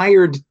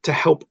wired to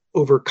help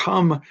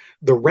overcome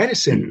the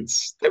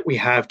reticence that we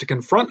have to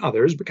confront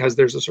others because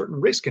there's a certain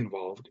risk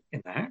involved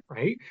in that,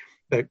 right?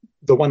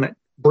 The one that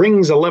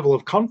brings a level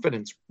of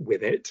confidence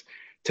with it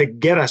to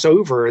get us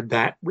over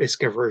that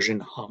risk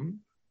aversion hum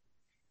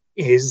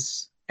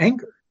is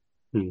anger.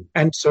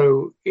 And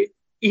so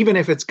even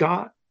if it's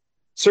got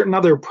certain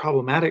other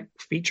problematic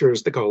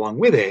features that go along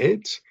with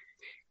it,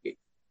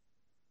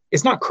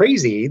 it's not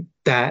crazy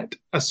that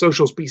a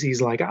social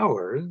species like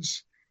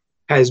ours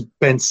has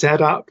been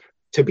set up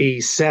to be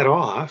set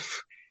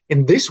off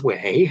in this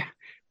way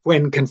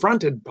when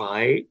confronted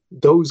by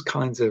those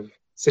kinds of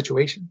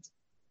situations.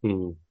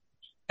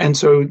 And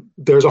so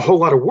there's a whole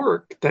lot of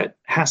work that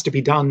has to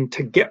be done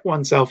to get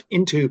oneself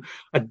into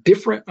a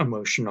different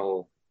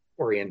emotional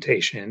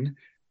orientation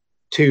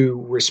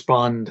to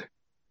respond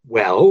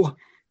well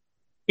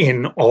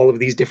in all of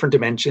these different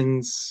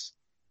dimensions,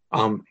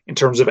 in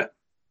terms of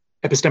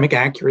epistemic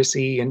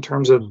accuracy, in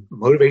terms of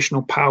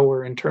motivational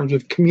power, in terms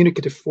of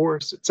communicative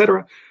force,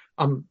 etc.,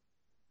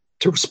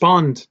 to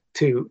respond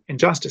to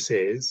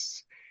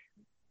injustices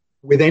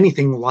with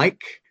anything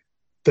like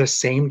the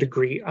same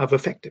degree of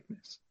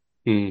effectiveness.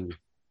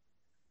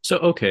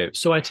 So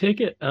I take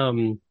it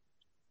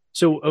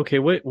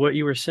what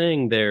you were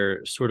saying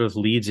there sort of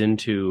leads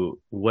into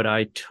what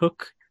I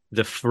took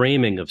the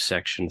framing of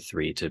section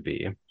 3 to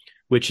be,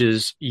 which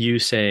is you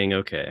saying,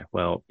 okay,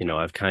 well,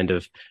 I've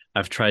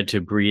tried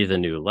to breathe a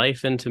new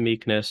life into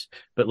meekness,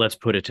 but let's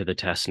put it to the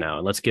test now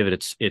and let's give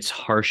it its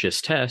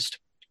harshest test,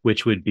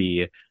 which would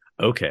be,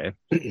 okay,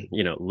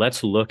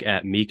 let's look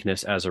at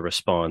meekness as a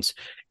response,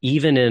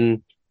 even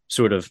in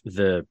sort of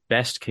the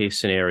best case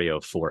scenario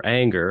for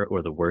anger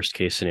or the worst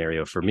case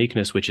scenario for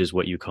meekness, which is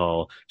what you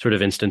call sort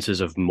of instances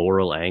of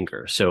moral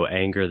anger. So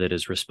anger that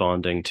is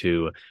responding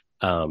to,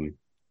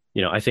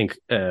 I think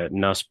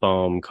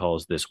Nussbaum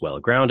calls this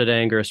well-grounded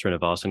anger.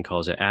 Srinivasan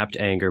calls it apt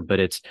anger, but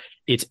it's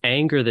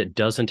anger that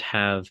doesn't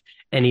have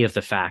any of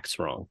the facts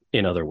wrong.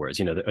 In other words,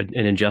 an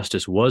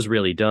injustice was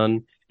really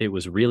done. It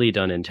was really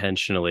done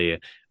intentionally.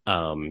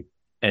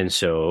 And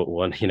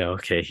so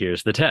okay,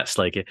 here's the test.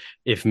 Like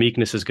if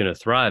meekness is going to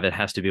thrive, it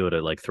has to be able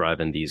to thrive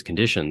in these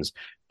conditions.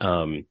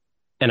 And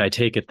I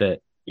take it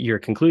that your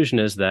conclusion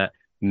is that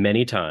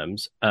many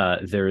times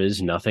there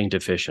is nothing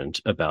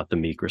deficient about the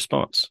meek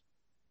response.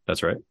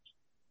 That's right.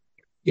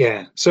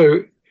 Yeah.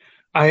 So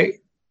I'm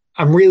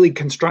really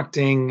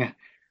constructing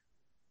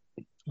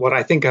what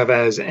I think of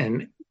as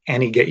an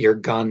Annie get your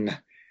gun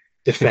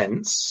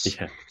defense.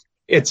 Yeah.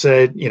 It's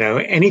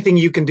anything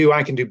you can do,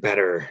 I can do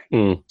better.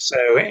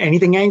 So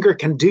anything anger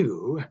can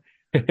do,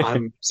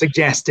 I'm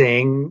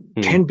suggesting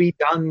can be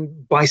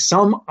done by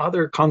some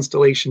other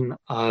constellation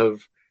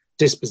of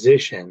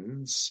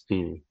dispositions,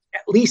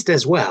 at least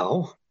as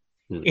well,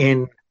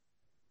 in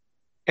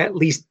at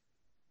least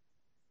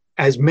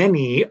as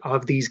many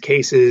of these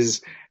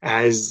cases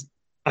as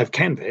I've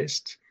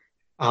canvassed,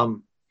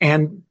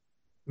 and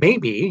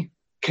maybe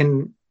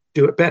can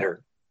do it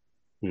better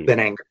than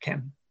anger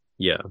can.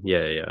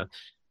 Yeah.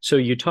 So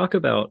you talk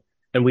about,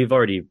 and we've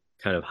already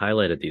kind of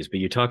highlighted these, but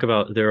you talk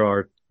about there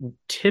are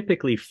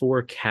typically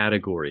 4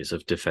 categories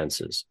of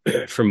defenses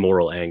for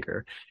moral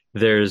anger.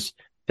 There's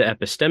the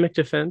epistemic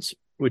defense,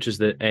 which is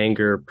that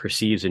anger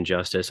perceives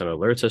injustice and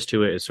alerts us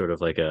to it. It's sort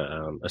of like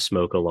a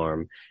smoke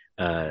alarm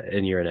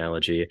in your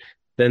analogy.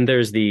 Then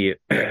there's the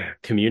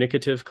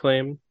communicative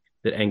claim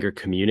that anger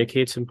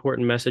communicates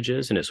important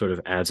messages and it sort of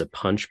adds a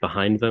punch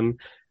behind them.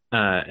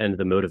 And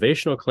the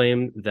motivational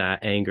claim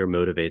that anger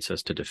motivates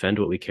us to defend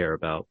what we care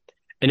about.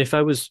 And if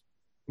I was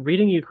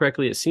reading you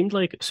correctly, it seemed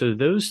like so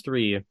those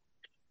three,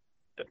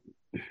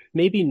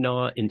 maybe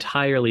not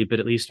entirely, but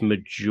at least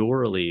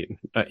majorly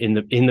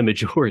in the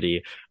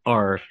majority,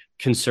 are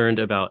concerned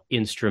about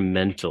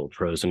instrumental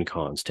pros and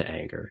cons to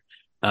anger.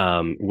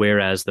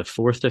 Whereas the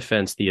fourth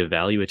defense, the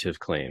evaluative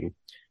claim,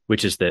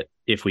 which is that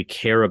if we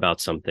care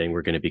about something,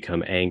 we're going to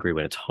become angry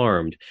when it's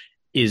harmed,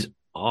 is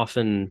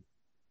often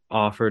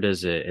offered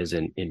as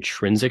an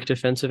intrinsic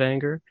defense of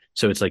anger.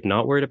 So it's like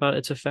not worried about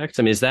its effects.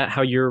 I mean, is that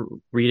how you're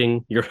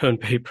reading your own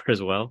paper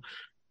as well?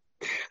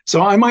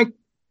 So I might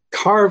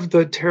carve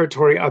the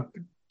territory up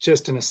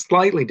just in a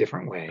slightly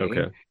different way,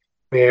 Okay.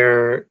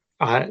 where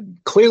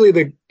clearly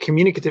the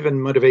communicative and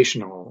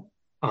motivational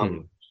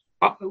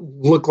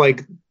look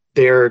like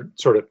they're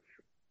sort of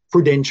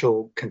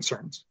prudential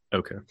concerns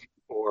Okay.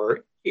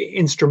 or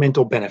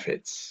instrumental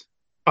benefits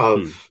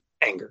of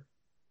anger.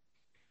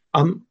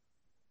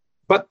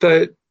 But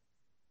the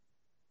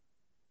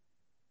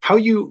how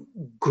you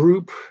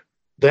group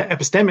the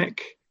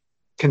epistemic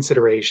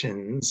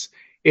considerations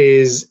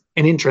is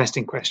an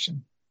interesting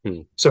question.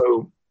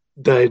 So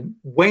the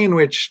way in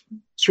which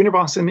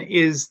Srinivasan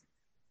is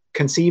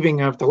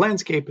conceiving of the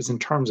landscape is in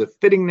terms of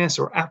fittingness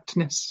or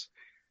aptness.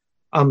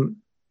 And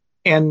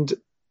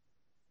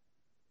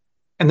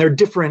there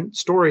are different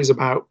stories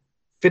about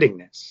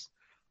fittingness.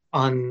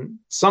 On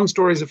some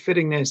stories of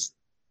fittingness,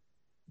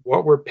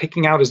 what we're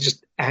picking out is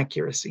just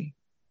accuracy.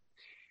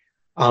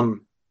 And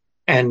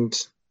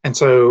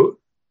so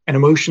an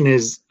emotion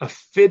is a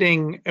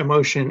fitting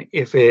emotion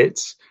if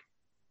it's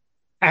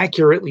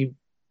accurately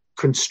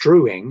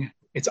construing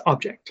its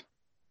object.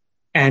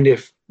 And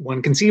if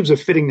one conceives of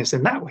fittingness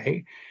in that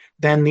way,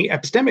 then the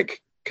epistemic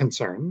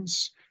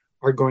concerns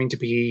are going to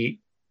be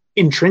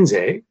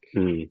intrinsic.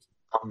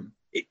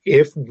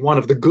 If one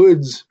of the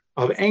goods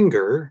of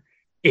anger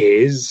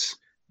is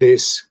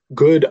this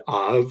good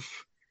of,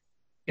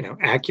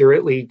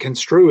 accurately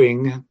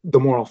construing the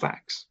moral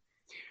facts.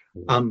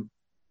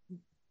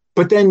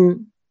 But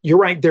then you're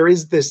right, there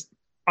is this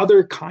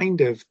other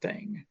kind of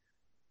thing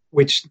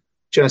which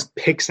just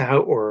picks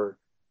out or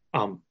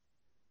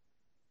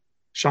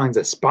shines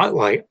a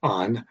spotlight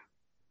on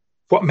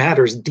what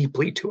matters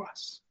deeply to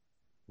us.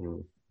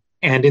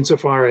 And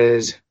insofar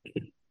as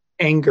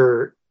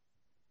anger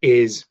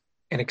is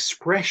an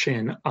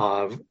expression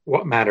of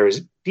what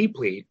matters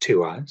deeply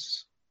to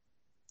us,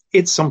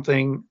 it's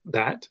something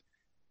that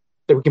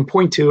we can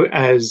point to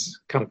as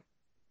kind of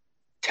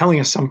telling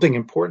us something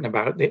important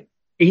about the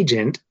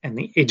agent and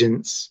the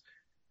agent's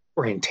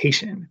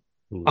orientation.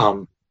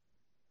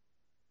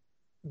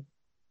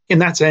 In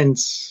that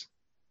sense,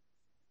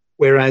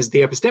 whereas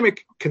the epistemic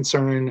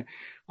concern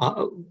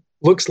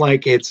looks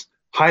like it's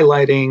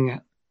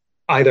highlighting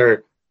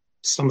either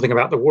something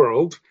about the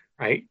world,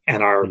 right?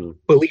 And our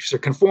beliefs are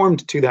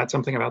conformed to that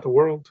something about the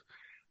world.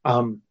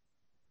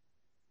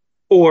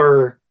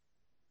 Or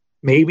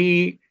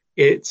maybe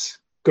it's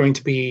going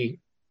to be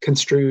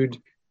construed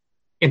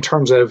in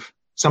terms of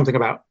something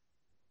about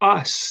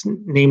us,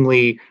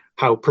 namely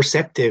how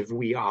perceptive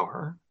we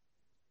are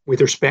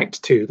with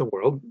respect to the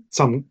world,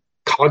 some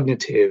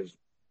cognitive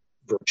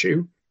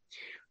virtue.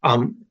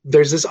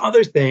 There's this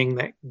other thing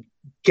that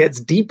gets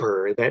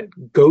deeper,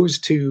 that goes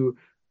to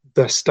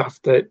the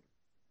stuff that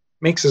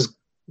makes us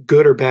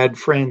good or bad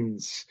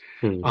friends,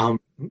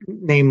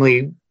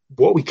 namely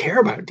what we care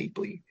about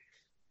deeply,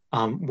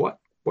 what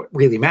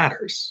really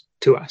matters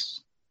to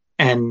us.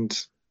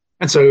 And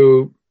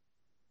so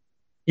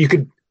you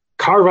could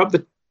carve up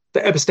the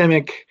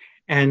epistemic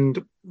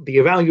and the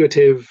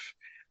evaluative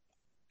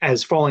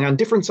as falling on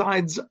different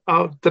sides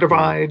of the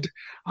divide.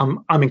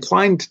 I'm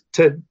inclined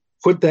to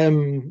put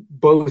them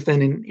both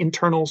in an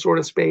internal sort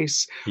of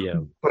space,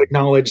 but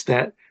acknowledge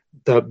that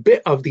the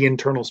bit of the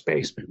internal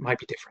space might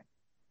be different.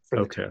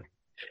 Okay.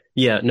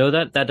 Yeah, no,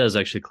 that does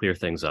actually clear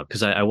things up,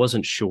 because I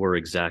wasn't sure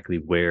exactly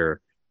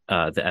where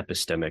the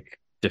epistemic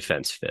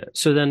defense fit.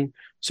 So then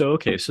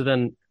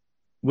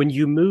when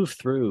you move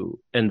through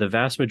and the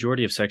vast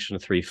majority of section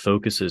 3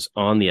 focuses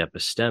on the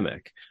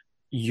epistemic,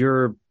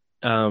 you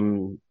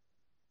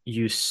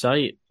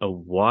cite a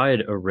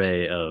wide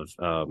array of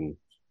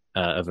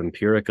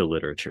empirical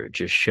literature,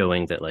 just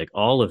showing that like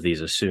all of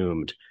these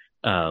assumed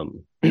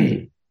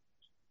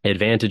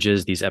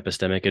advantages, these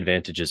epistemic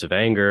advantages of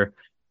anger,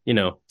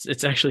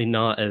 it's actually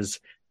not as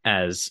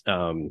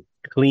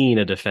clean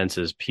a defense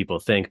as people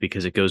think,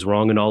 because it goes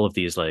wrong in all of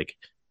these like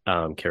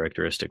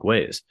characteristic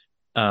ways.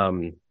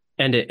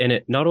 And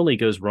it not only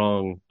goes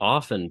wrong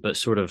often, but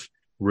sort of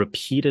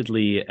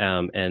repeatedly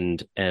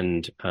and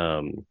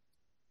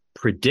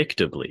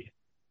predictably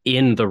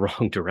in the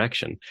wrong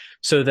direction.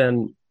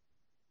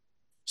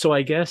 So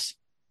I guess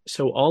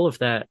all of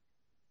that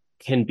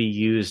can be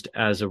used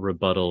as a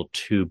rebuttal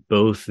to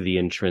both the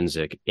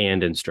intrinsic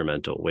and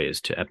instrumental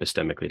ways to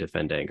epistemically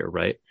defend anger,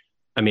 right?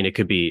 I mean, it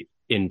could be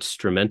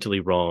instrumentally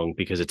wrong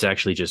because it's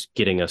actually just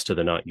getting us to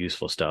the not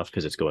useful stuff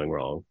because it's going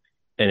wrong,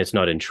 and it's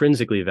not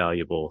intrinsically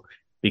valuable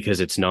because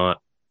it's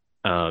not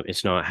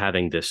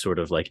having this sort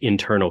of like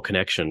internal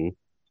connection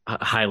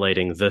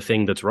highlighting the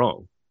thing that's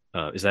wrong.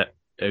 Is that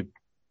a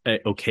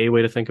okay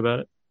way to think about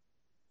it?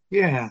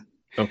 Yeah.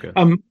 Okay.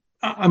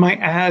 I might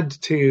add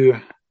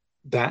to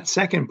that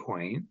second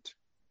point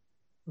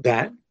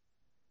that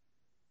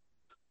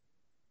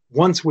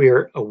once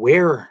we're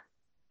aware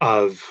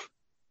of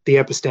the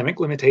epistemic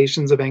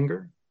limitations of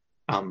anger,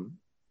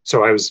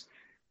 so I was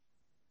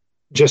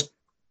just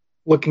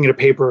looking at a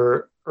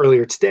paper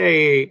earlier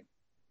today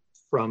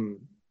from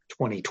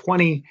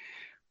 2020,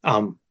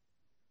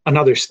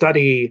 another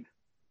study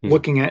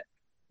looking at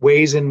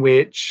ways in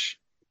which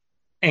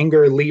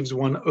anger leaves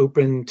one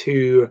open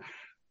to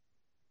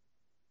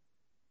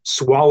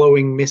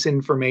swallowing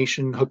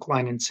misinformation hook,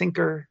 line, and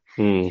sinker,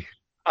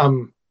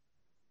 um,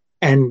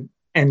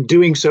 and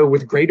doing so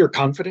with greater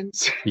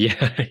confidence,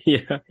 Yeah,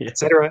 yeah, yeah.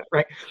 etc.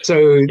 Right.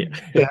 So Yeah.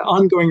 the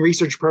ongoing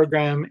research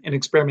program in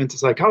experimental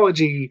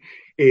psychology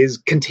is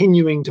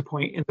continuing to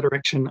point in the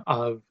direction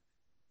of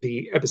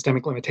the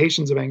epistemic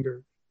limitations of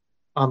anger.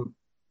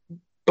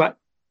 But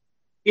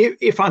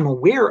if I'm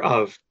aware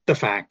of the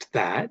fact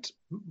that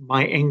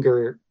my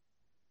anger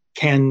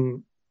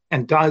can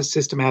and does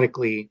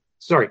systematically,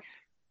 sorry,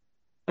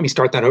 let me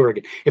start that over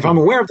again. If I'm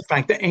aware of the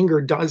fact that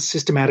anger does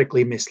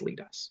systematically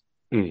mislead us,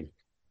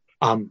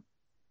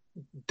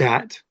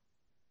 that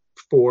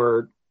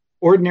for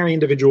ordinary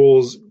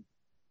individuals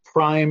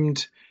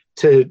primed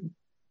to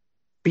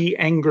be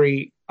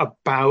angry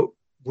about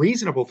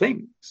reasonable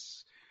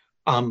things,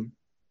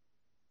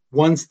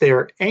 once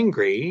they're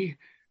angry,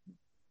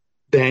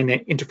 then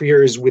it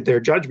interferes with their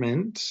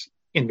judgment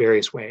in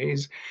various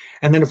ways.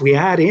 And then if we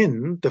add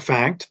in the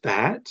fact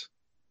that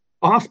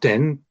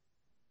often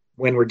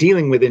when we're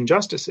dealing with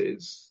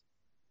injustices,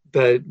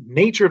 the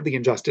nature of the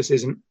injustice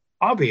isn't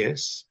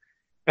obvious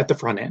at the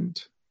front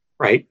end,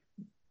 right?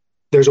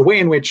 There's a way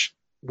in which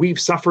we've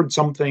suffered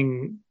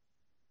something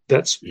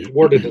that's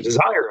thwarted a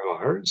desire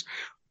of ours,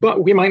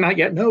 but we might not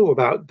yet know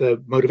about the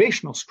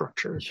motivational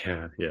structure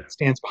that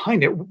stands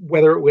behind it,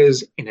 whether it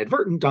was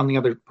inadvertent on the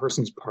other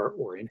person's part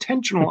or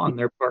intentional on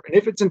their part. And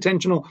if it's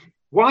intentional,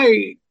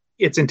 why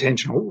it's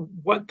intentional,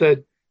 what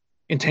the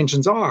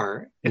intentions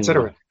are,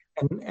 etc.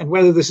 And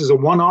whether this is a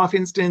one-off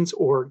instance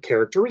or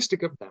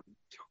characteristic of them,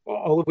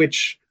 all of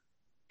which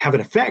have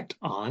an effect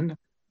on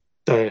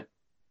the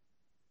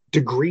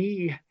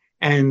degree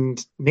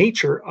and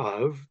nature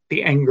of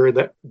the anger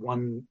that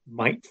one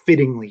might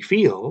fittingly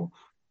feel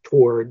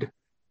toward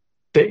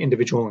the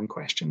individual in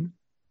question.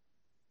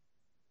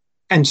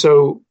 And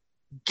so,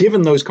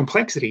 given those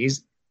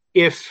complexities,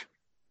 if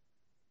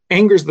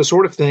anger is the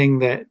sort of thing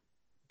that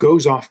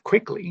goes off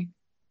quickly,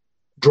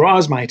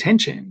 draws my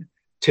attention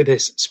to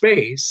this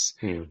space,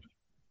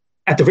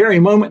 at the very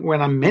moment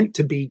when I'm meant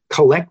to be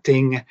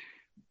collecting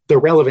the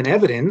relevant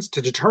evidence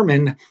to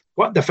determine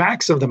what the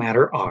facts of the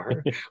matter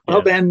are,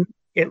 well, then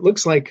it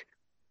looks like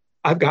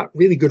I've got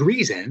really good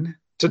reason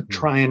to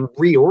try and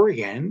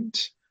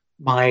reorient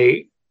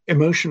my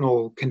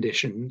emotional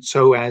condition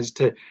so as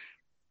to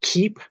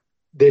keep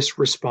this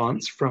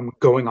response from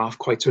going off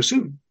quite so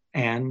soon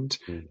and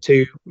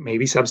to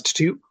maybe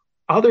substitute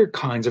other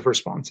kinds of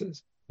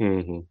responses.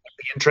 The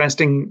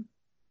interesting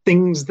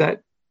things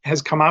that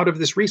has come out of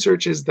this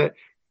research is that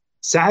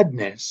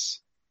sadness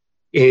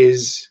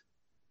is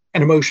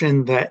an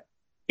emotion that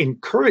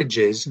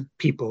encourages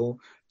people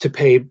to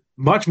pay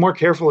much more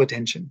careful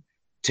attention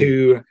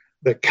to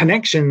the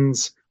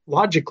connections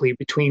logically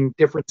between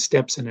different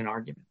steps in an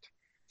argument.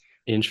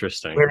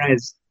 Interesting.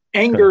 Whereas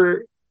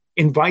anger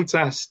invites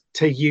us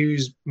to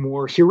use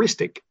more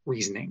heuristic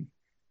reasoning.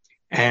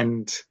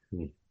 And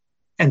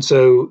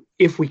so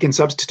if we can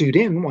substitute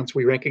in, once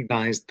we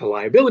recognize the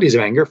liabilities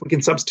of anger, if we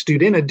can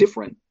substitute in a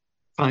different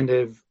kind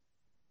of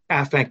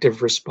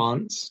affective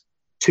response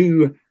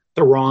to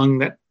the wrong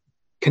that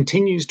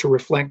continues to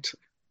reflect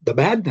the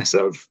badness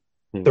of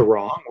the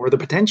wrong or the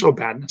potential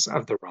badness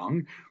of the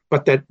wrong,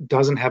 but that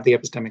doesn't have the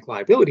epistemic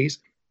liabilities,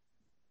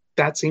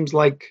 that seems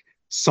like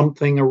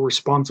something a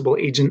responsible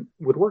agent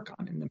would work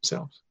on in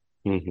themselves.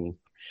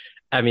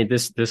 I mean,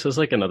 this was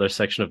like another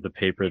section of the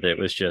paper that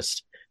was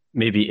just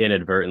maybe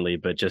inadvertently,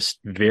 but just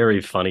very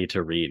funny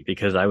to read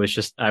because I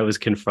was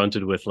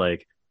confronted with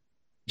like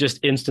just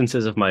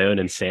instances of my own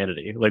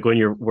insanity. Like when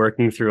you're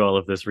working through all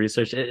of this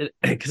research,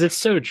 because it's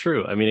so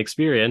true. I mean,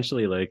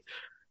 experientially, like,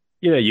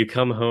 you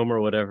come home or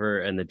whatever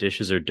and the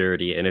dishes are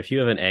dirty. And if you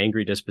have an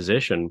angry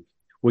disposition,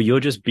 well, you'll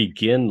just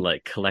begin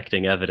like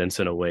collecting evidence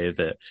in a way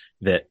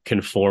that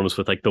conforms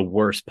with like the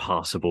worst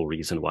possible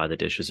reason why the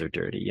dishes are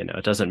dirty.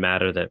 It doesn't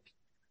matter that,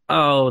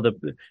 oh,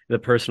 the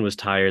person was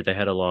tired, they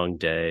had a long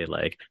day,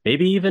 like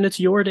maybe even it's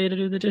your day to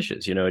do the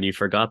dishes, and you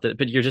forgot that,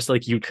 but you're just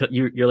like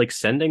you're like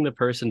sending the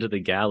person to the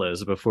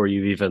gallows before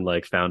you even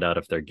like found out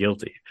if they're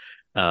guilty.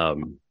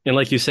 And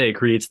like you say, it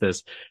creates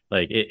this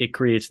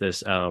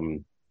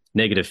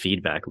negative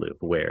feedback loop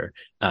where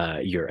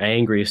you're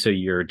angry, so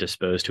you're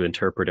disposed to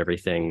interpret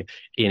everything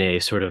in a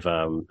sort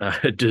of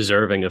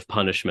deserving of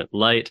punishment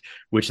light,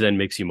 which then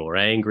makes you more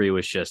angry,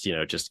 which just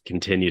just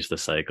continues the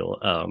cycle.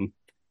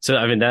 So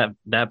I mean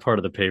that part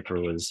of the paper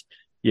was,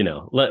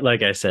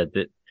 like I said,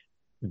 that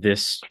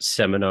this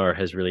seminar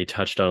has really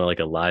touched on like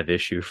a live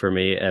issue for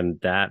me, and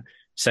that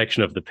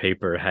section of the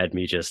paper had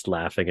me just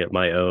laughing at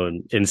my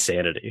own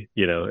insanity,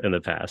 in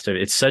the past.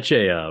 It's such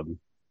a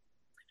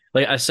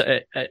like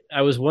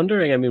I was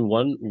wondering, I mean,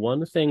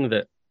 one thing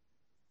that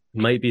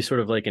might be sort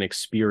of like an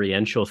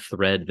experiential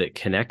thread that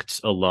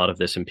connects a lot of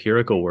this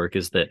empirical work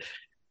is that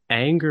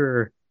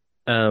anger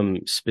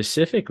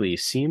specifically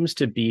seems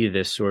to be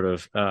this sort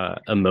of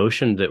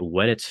emotion that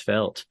when it's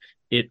felt,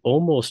 it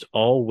almost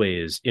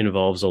always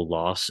involves a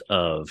loss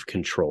of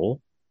control.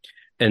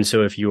 And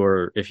so if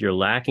you're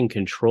lacking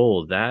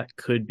control, that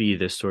could be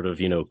this sort of,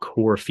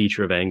 core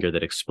feature of anger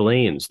that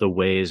explains the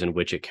ways in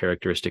which it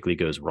characteristically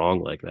goes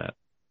wrong like that.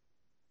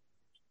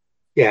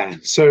 Yeah.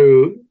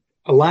 So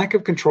a lack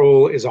of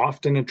control is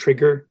often a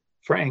trigger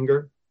for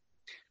anger.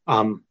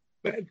 Um,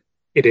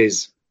 it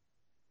is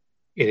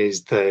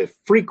the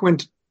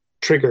frequent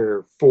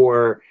trigger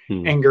for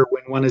anger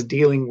when one is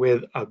dealing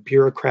with a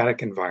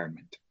bureaucratic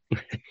environment.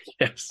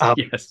 Yes.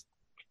 Yes.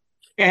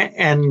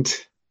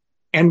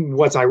 And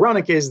what's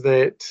ironic is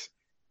that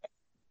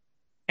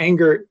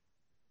anger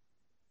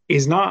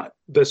is not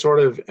the sort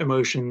of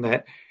emotion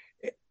that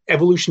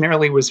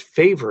evolutionarily was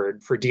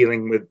favored for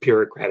dealing with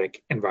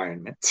bureaucratic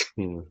environments.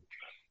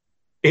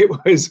 It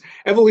was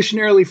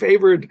evolutionarily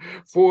favored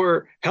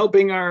for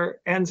helping our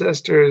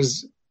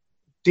ancestors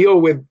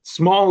deal with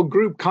small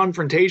group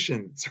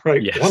confrontations,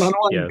 right? Yes.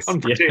 One-on-one Yes.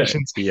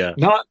 confrontations, Yeah.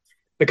 not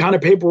the kind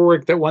of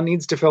paperwork that one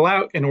needs to fill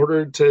out in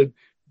order to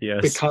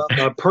Yes. become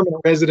a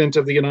permanent resident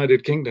of the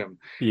United Kingdom.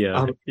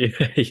 Yeah.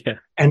 Yeah.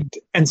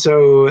 And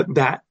so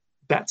that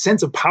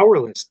sense of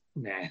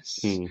powerlessness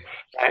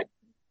that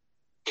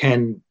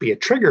can be a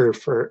trigger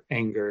for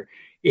anger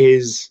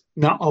is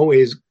not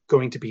always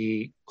going to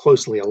be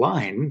closely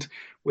aligned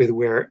with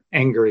where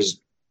anger is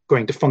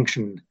going to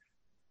function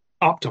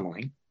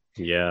optimally.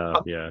 Yeah.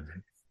 Yeah.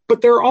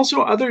 But there are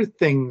also other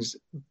things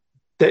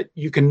that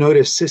you can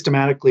notice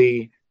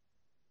systematically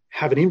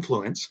have an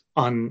influence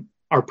on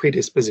our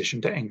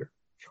predisposition to anger.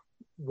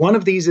 One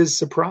of these is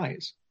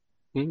surprise.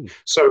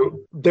 So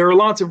there are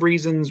lots of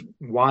reasons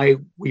why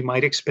we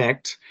might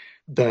expect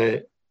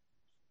the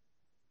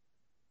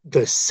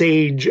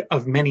sage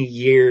of many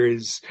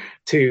years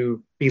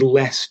to be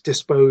less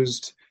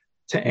disposed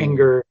to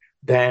anger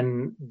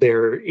than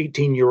their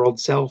 18-year-old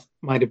self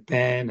might have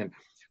been. And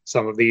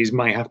some of these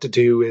might have to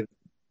do with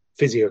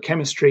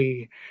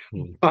physiochemistry.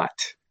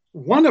 But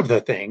one of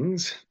the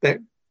things that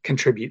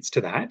contributes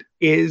to that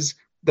is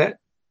that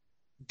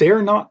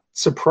they're not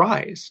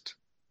surprised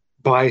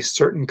by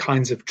certain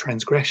kinds of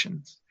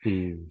transgressions.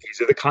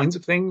 These are the kinds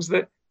of things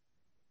that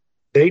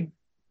they,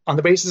 on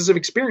the basis of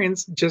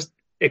experience, just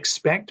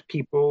expect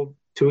people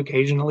to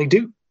occasionally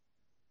do.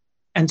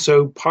 And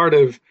so part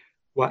of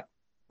what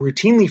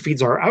routinely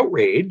feeds our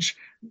outrage,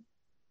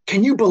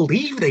 can you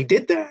believe they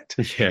did that?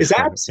 Is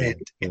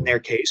absent in their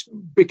case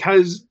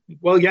because,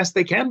 well, yes,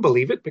 they can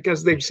believe it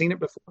because they've seen it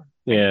before.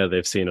 Yeah,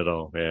 they've seen it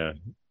all. Yeah.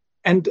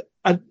 And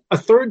a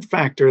third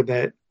factor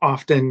that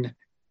often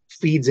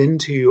feeds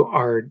into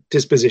our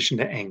disposition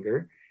to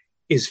anger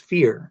is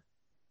fear.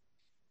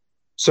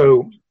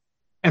 So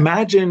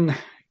imagine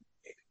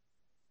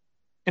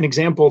an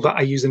example that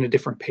I use in a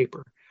different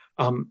paper.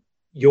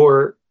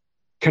 You're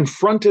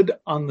confronted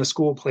on the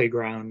school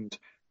playground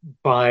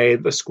by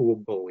the school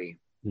bully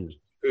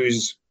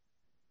who's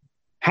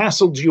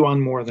hassled you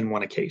on more than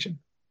one occasion.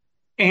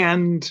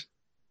 And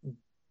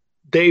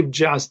they've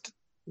just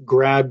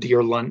grabbed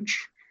your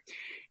lunch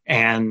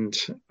and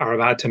are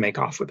about to make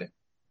off with it.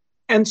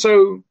 And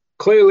so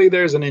clearly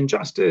there's an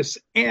injustice,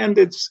 and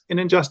it's an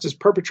injustice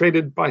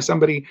perpetrated by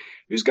somebody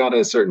who's got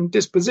a certain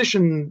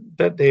disposition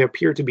that they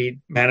appear to be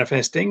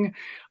manifesting,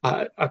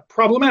 a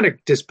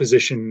problematic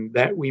disposition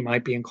that we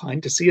might be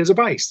inclined to see as a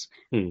vice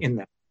in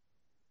them.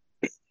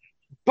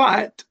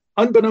 But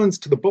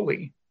unbeknownst to the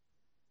bully,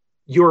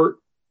 your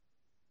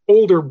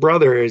older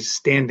brother is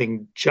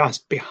standing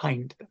just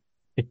behind them.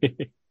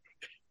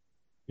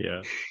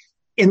 Yeah.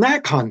 In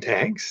that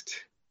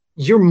context,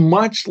 you're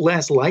much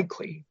less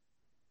likely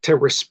to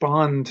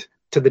respond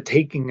to the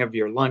taking of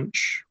your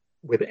lunch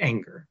with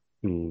anger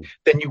than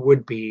you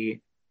would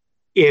be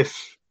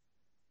if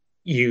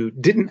you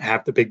didn't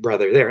have the big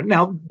brother there.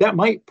 Now, that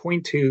might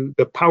point to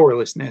the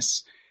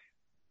powerlessness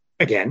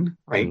again,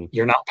 right?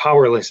 You're not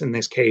powerless in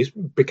this case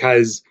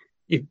because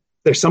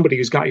there's somebody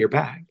who's got your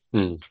back.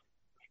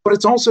 But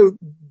it's also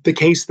the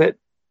case that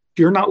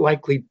you're not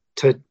likely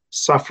to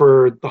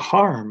suffer the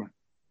harm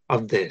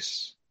of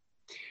this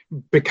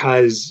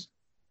because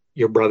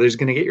your brother's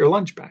going to get your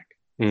lunch back.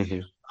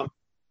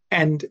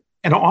 And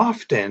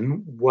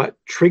often what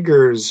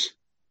triggers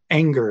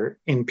anger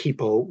in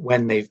people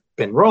when they've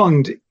been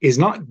wronged is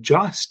not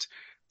just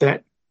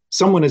that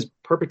someone has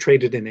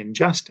perpetrated an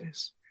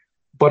injustice,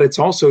 but it's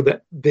also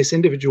that this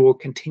individual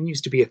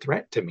continues to be a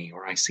threat to me,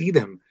 or I see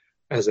them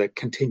as a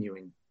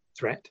continuing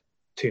threat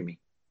to me.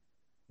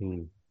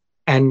 Mm.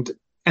 And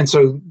and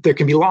so there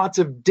can be lots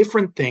of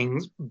different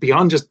things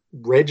beyond just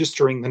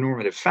registering the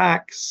normative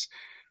facts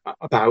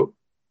about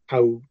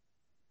how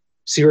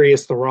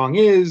serious the wrong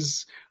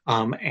is,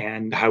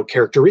 and how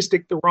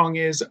characteristic the wrong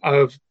is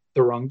of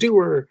the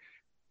wrongdoer,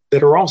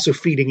 that are also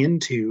feeding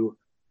into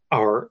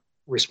our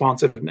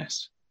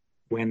responsiveness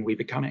when we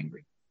become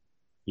angry.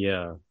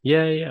 Yeah.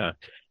 Yeah. Yeah.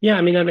 Yeah.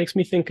 I mean, that makes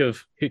me think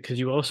of, because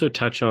you also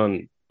touch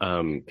on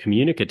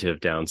communicative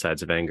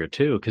downsides of anger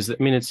too. Because I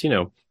mean, it's,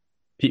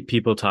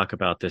 people talk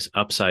about this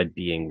upside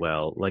being,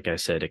 well, like I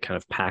said, it kind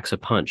of packs a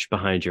punch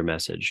behind your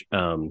message.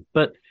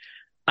 But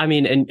I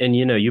mean, and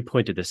you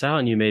pointed this out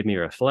and you made me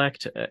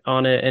reflect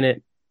on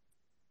it,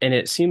 and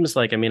it seems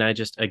like, I mean, I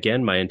just,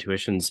 again, my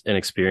intuitions and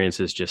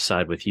experiences just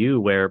side with you,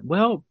 where,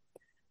 well,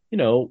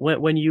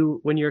 when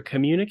you're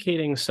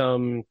communicating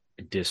some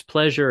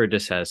displeasure or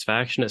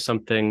dissatisfaction at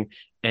something,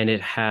 and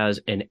it has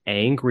an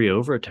angry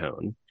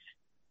overtone,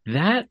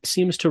 that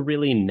seems to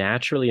really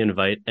naturally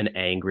invite an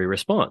angry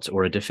response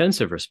or a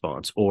defensive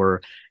response,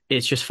 or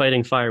it's just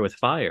fighting fire with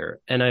fire.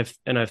 And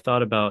I've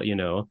thought about,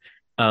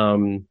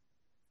 um,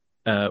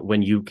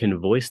 when you can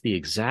voice the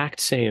exact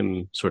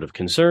same sort of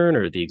concern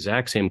or the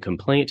exact same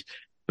complaint,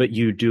 but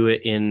you do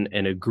it in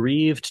an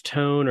aggrieved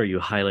tone, or you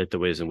highlight the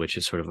ways in which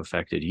it sort of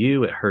affected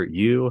you, it hurt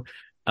you.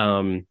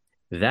 Um,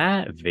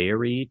 that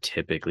very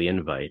typically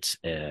invites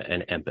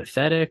an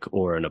empathetic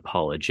or an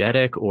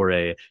apologetic, or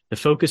the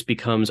focus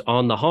becomes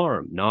on the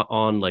harm, not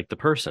on like the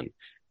person.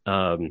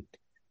 Um,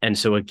 and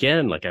so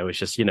again, like I was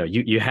just,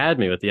 you had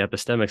me with the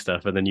epistemic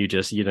stuff, and then you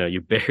just,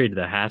 you buried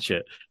the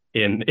hatchet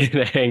in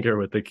anger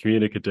with the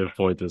communicative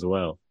point as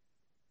well.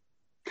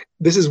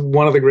 This is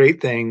one of the great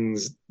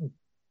things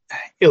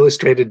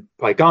illustrated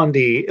by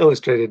Gandhi,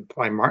 illustrated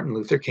by Martin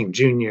Luther King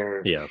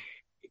Jr., Yeah.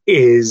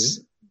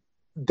 is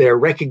their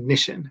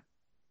recognition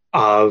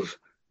of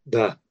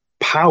the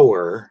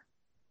power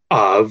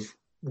of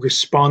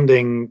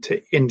responding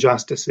to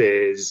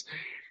injustices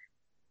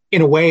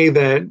in a way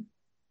that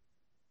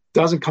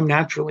doesn't come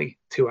naturally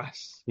to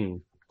us,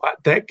 but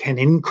that can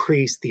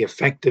increase the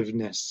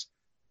effectiveness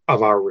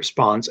of our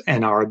response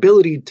and our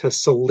ability to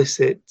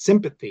solicit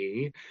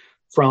sympathy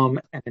from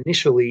an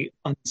initially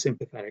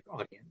unsympathetic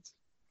audience.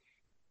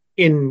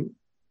 In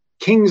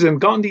King's and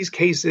Gandhi's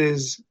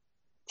cases,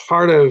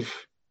 part of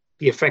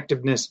the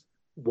effectiveness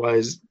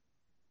was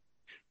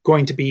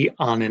going to be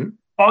on an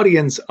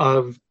audience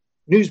of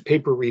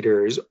newspaper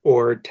readers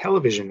or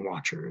television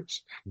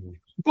watchers. Mm-hmm.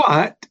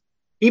 But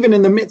even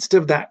in the midst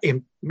of that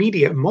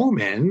immediate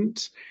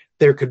moment,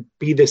 there could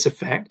be this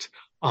effect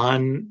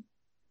on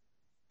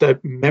the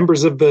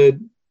members of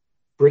the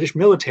British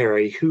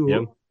military who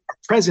are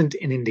present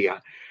in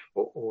India,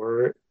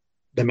 or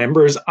the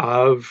members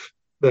of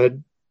the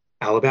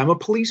Alabama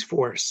police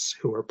force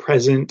who are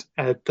present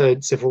at the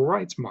Civil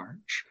Rights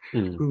March,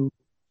 who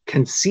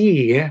can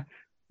see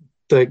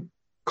the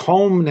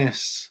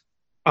calmness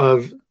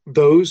of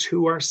those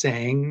who are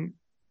saying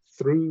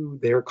through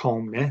their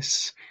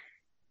calmness,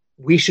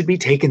 we should be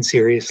taken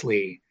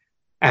seriously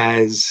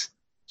as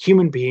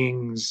human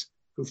beings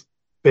who've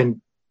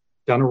been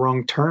done a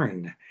wrong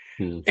turn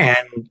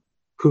and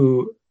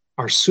who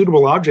are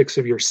suitable objects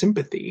of your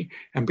sympathy.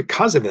 And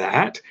because of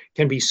that,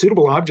 can be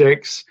suitable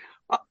objects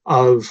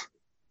of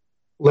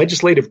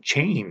legislative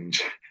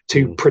change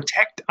to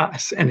protect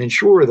us and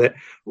ensure that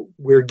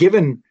we're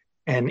given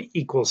an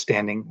equal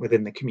standing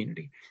within the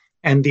community.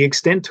 And the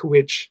extent to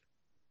which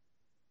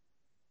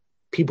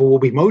people will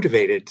be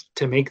motivated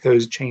to make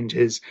those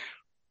changes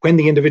when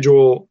the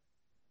individual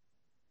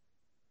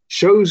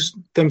shows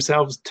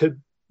themselves to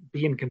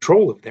be in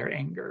control of their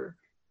anger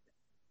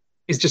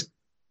is just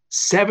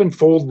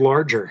sevenfold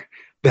larger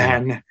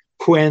than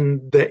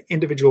when the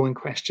individual in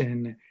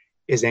question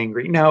is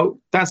angry. Now,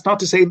 that's not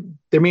to say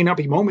there may not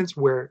be moments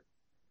where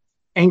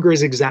anger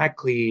is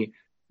exactly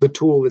the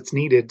tool that's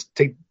needed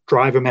to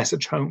drive a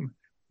message home.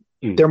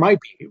 There might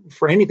be.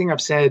 For anything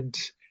I've said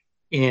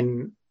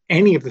in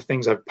any of the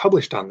things I've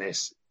published on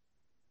this,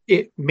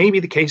 it may be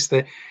the case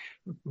that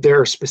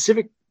there are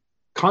specific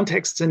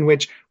contexts in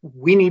which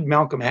we need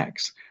Malcolm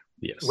X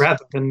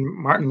rather than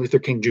Martin Luther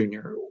King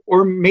Jr.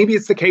 Or maybe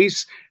it's the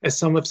case, as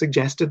some have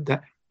suggested,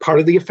 that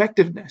part of the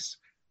effectiveness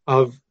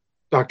of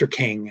Dr.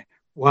 King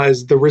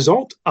was the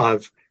result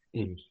of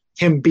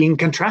him being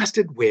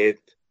contrasted with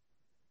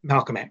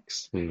Malcolm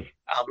X.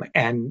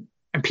 And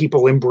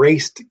people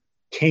embraced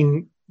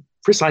King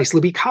precisely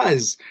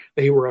because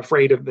they were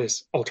afraid of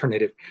this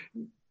alternative.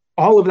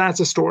 All of that's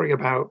a story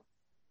about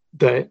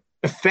the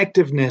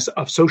effectiveness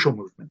of social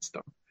movements,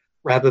 though,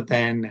 rather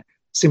than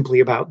simply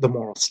about the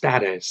moral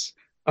status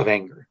of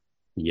anger.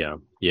 Yeah.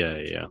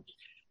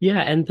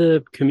 And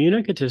the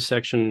communicative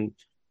section,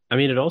 I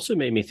mean, it also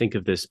made me think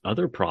of this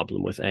other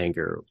problem with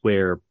anger,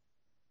 where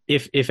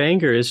if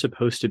anger is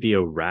supposed to be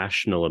a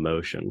rational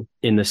emotion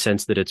in the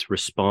sense that it's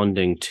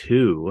responding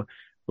to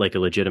like a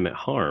legitimate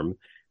harm,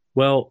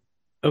 well,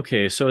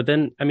 okay, so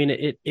then, I mean,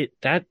 it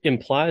that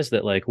implies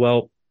that, like,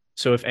 well,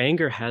 So if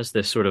anger has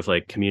this sort of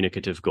like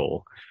communicative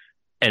goal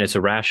and it's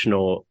a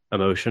rational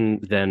emotion,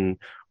 then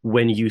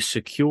when you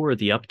secure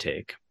the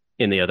uptake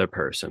in the other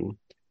person,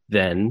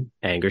 then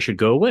anger should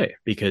go away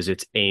because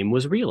its aim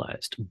was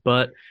realized.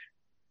 But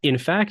in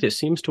fact, it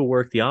seems to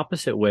work the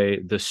opposite way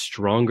the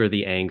stronger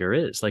the anger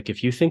is. Like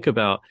if you think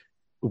about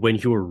when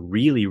you're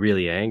really,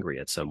 really angry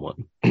at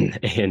someone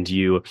and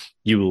you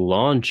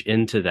launch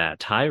into that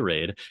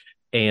tirade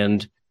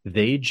and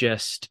they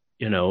just,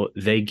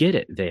 they get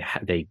it.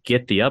 They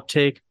get the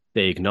uptake,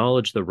 they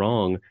acknowledge the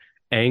wrong.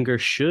 Anger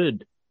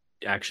should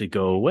actually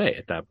go away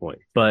at that point.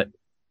 But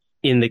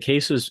in the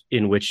cases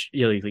in which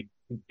like,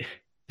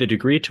 the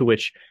degree to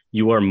which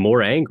you are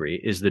more angry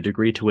is the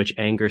degree to which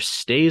anger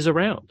stays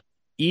around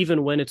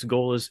even when its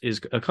goal is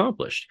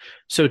accomplished.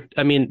 So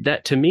I mean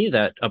that to me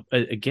that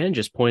again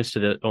just points to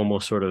the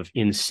almost sort of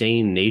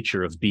insane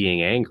nature of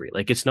being angry.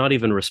 Like it's not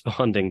even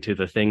responding to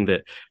the thing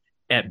that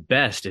at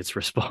best it's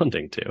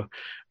responding to.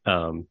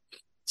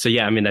 So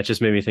yeah, I mean that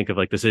just made me think of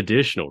like this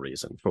additional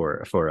reason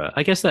for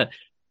I guess that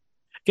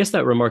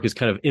remark is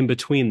kind of in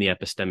between the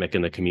epistemic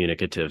and the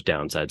communicative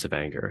downsides of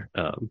anger.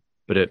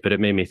 But it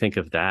made me think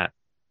of that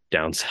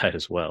downside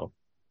as well.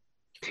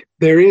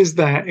 There is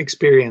that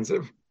experience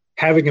of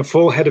having a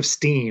full head of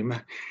steam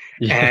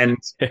Yeah. and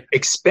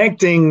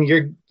expecting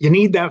you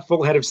need that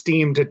full head of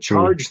steam to Mm,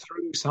 charge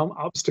through some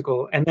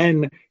obstacle, and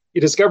then you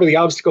discover the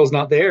obstacle is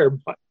not there,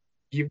 but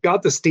you've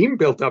got the steam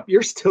built up,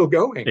 you're still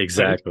going, right?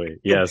 exactly. And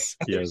Yes.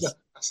 there's Yes.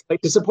 a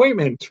slight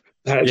disappointment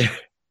that Yeah.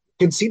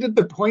 conceded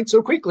the point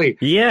so quickly,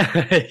 Yeah.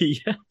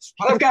 Yes.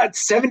 but I've got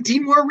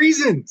 17 more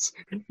reasons,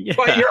 but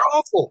Yeah. you're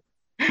awful.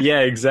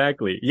 Yeah,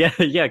 exactly. Yeah,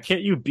 yeah.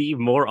 Can't you be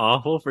more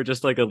awful for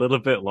just like a little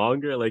bit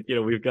longer? Like,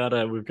 we've got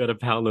to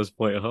pound this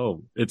point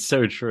home. It's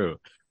so true.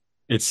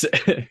 It's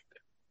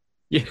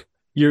yeah,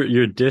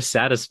 you're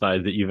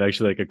dissatisfied that you've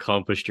actually like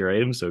accomplished your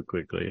aim so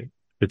quickly.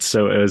 It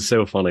was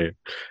so funny.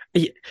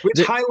 Yeah, Which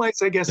the,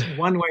 highlights, I guess,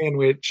 one way in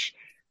which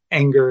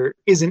anger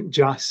isn't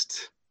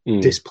just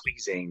mm,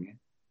 displeasing,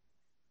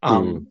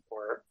 mm,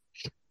 or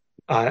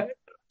uh,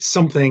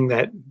 something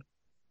that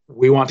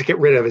we want to get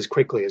rid of as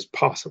quickly as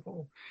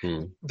possible.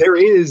 mm, There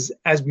is,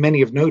 as many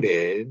have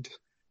noted,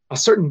 a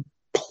certain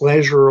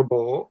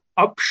pleasurable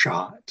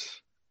upshot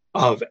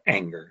of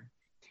anger.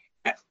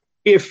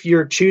 If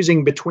you're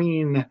choosing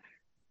between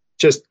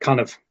just kind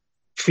of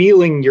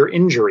feeling your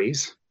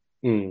injuries,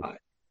 mm, uh,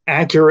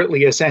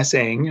 accurately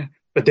assessing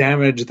the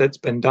damage that's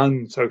been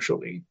done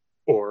socially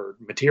or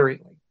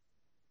materially,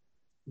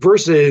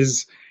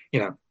 versus, you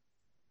know,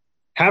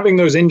 having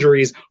those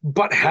injuries,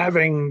 but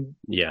having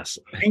yes.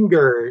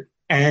 anger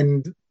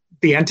and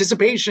the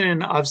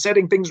anticipation of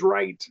setting things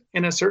right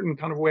in a certain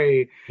kind of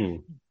way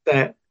Mm,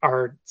 that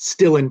are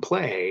still in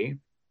play,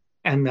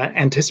 and that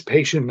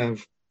anticipation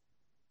of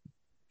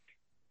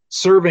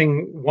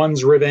serving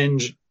one's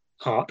revenge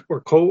hot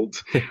or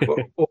cold,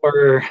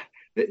 or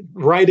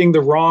righting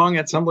the wrong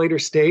at some later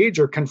stage,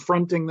 or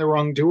confronting the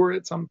wrongdoer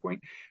at some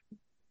point.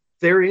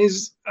 There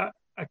is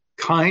a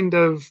kind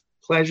of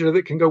pleasure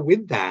that can go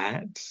with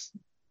that,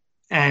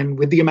 and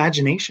with the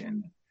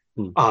imagination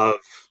mm. of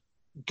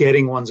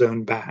getting one's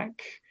own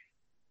back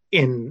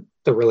in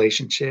the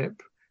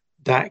relationship,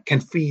 that can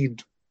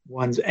feed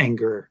one's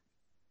anger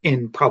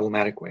in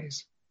problematic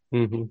ways.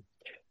 Hmm.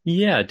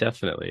 Yeah,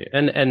 definitely.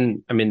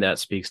 And I mean that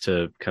speaks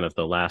to kind of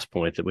the last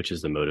point that which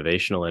is the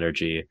motivational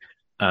energy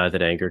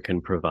that anger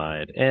can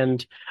provide.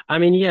 And I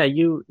mean, yeah,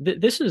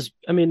 this is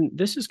I mean,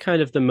 this is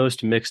kind of the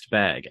most mixed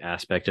bag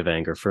aspect of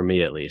anger for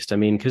me at least. I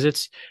mean, because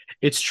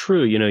it's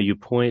true, you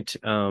point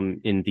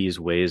in these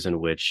ways in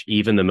which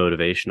even the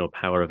motivational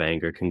power of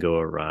anger can go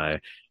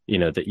awry.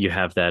 That you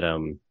have that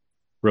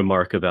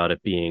remark about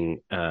it being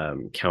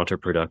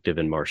counterproductive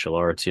in martial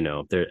arts.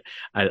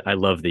 I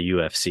love the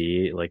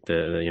UFC, like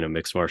the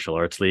mixed martial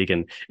arts league,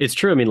 and it's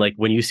true. I mean, like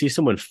when you see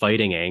someone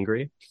fighting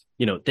angry,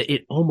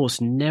 it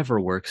almost never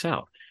works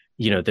out.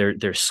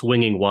 They're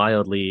swinging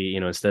wildly.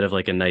 Instead of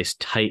like a nice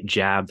tight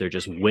jab, they're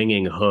just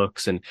winging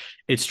hooks, and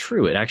it's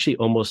true. It actually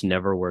almost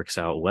never works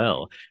out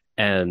well.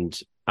 And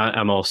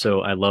I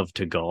love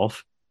to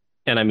golf.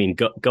 And I mean,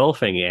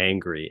 golfing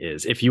angry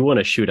is if you want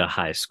to shoot a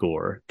high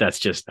score, that's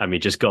just, I mean,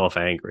 just golf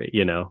angry,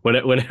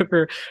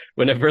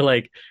 whenever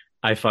like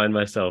I find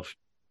myself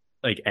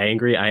like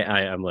angry,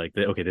 I'm like,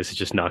 okay, this is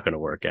just not going to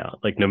work out.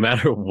 Like no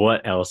matter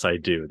what else I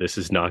do, this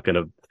is not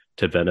going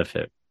to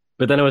benefit.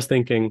 But then I was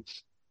thinking,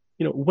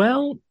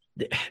 well,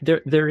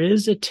 there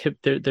is a tip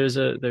there's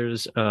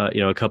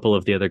a couple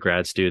of the other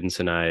grad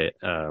students and I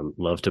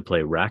love to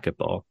play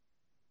racquetball.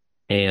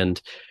 And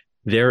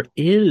there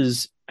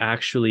is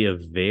actually a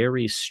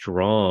very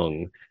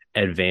strong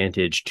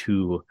advantage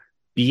to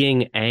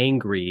being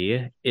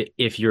angry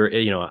if you're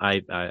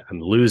I'm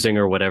losing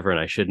or whatever and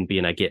I shouldn't be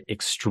and I get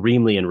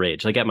extremely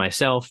enraged like at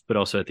myself but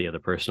also at the other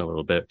person a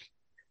little bit,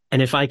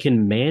 and if I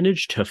can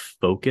manage to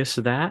focus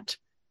that,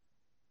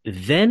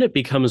 then it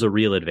becomes a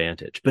real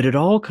advantage. But it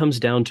all comes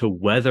down to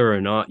whether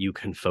or not you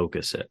can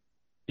focus it,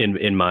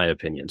 in my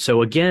opinion.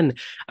 So again,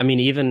 I mean,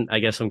 even I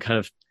guess I'm kind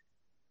of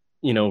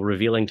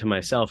revealing to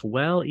myself,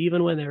 well,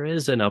 even when there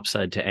is an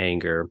upside to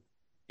anger,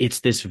 it's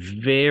this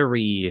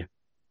very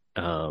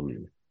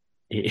um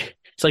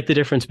it's like the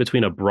difference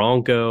between a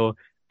bronco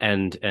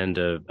and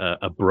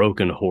a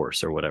broken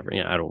horse or whatever.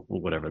 I don't,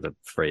 whatever the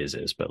phrase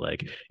is, but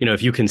like,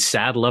 if you can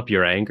saddle up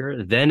your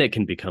anger, then it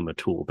can become a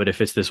tool. But if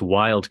it's this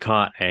wild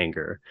caught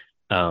anger,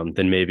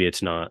 then maybe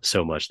it's not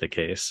so much the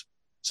case.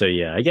 So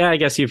yeah, I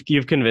guess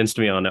you've convinced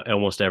me on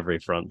almost every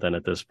front then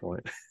at this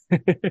point.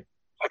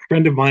 A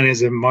friend of mine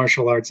is a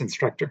martial arts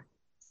instructor,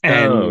 Oh,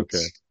 and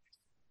okay.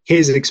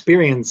 his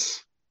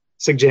experience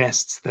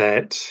suggests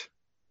that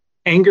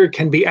anger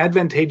can be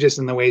advantageous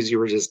in the ways you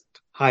were just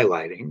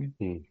highlighting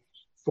Hmm.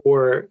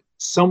 for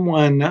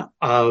someone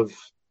of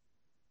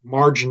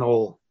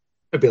marginal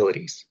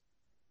abilities,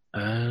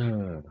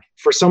 Ah.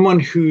 for someone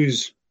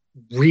who's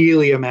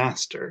really a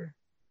master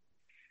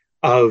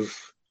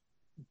of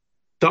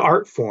the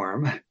art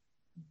form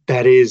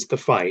that is the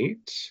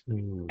fight.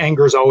 Hmm.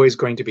 Anger is always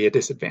going to be a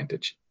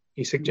disadvantage,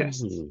 he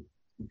suggests. Hmm.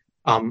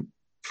 Um,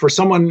 for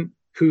someone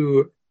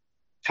who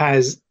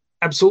has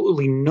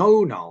absolutely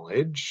no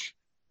knowledge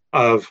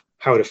of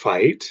how to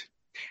fight,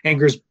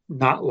 anger is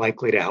not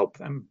likely to help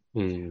them.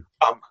 Hmm.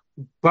 Um,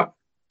 but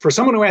for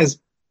someone who has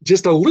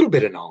just a little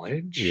bit of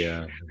knowledge,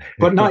 Yeah.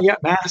 but not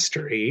yet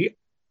mastery,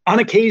 on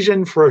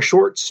occasion for a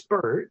short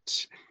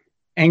spurt,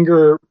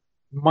 anger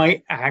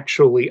might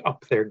actually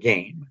up their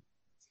game.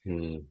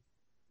 Hmm.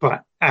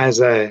 But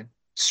as a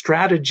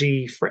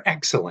strategy for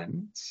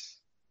excellence,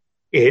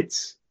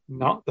 it's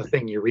not the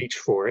thing you reach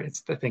for,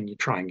 it's the thing you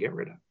try and get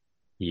rid of.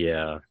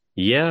 Yeah.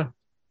 Yeah.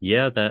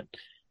 Yeah. That,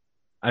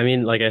 I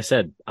mean, like I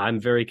said, I'm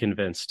very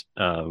convinced.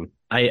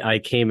 I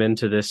came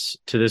into this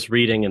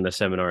reading and the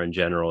seminar in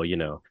general,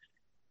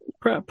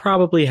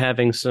 probably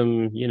having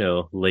some,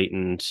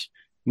 latent,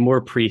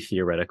 more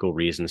pre-theoretical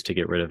reasons to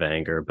get rid of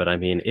anger. But I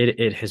mean,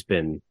 it has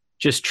been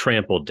just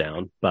trampled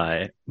down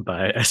by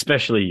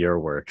especially your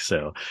work.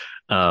 So,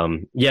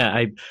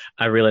 yeah,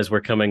 I realize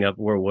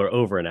we're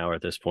over an hour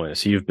at this point.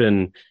 So you've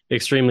been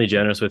extremely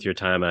generous with your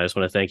time. I just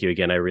want to thank you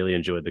again. I really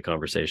enjoyed the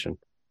conversation.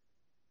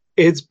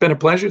 It's been a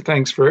pleasure.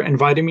 Thanks for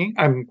inviting me.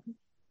 I'm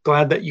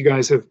glad that you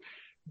guys have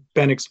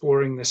been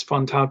exploring this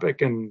fun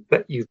topic and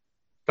that you've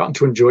gotten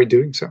to enjoy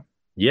doing so.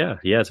 Yeah,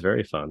 yeah, it's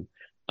very fun.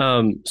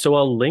 So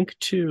I'll link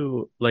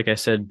to, like I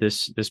said,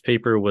 this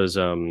paper was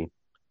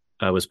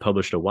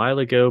published a while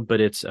ago, but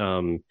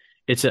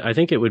I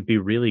think it would be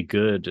really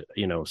good.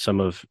 Some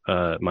of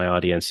my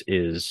audience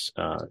is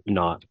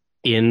not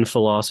in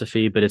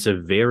philosophy, but it's a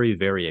very,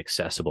 very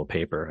accessible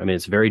paper. I mean,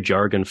 it's very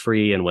jargon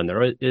free, and when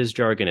there is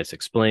jargon, it's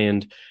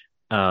explained.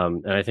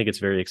 And I think it's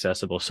very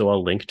accessible. So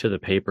I'll link to the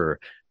paper.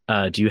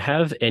 Do you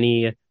have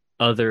any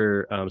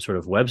other sort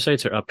of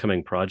websites or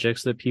upcoming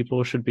projects that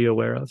people should be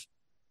aware of?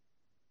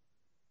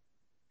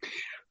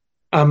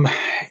 Um,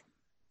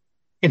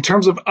 in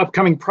terms of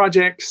upcoming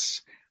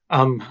projects,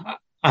 um,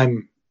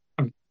 I'm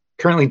I'm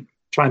currently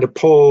trying to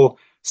pull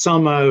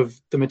some of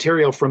the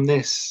material from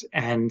this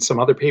and some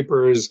other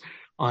papers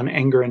on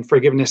anger and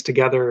forgiveness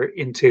together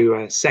into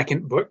a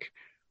second book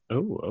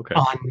Oh, okay.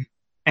 on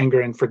anger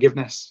and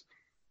forgiveness.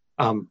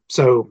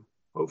 So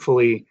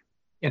hopefully,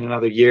 in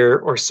another year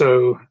or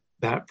so,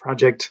 that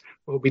project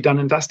will be done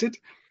and dusted.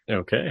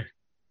 Okay.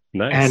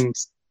 Nice. And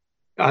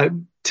uh,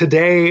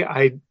 today,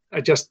 I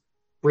just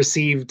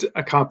received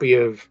a copy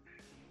of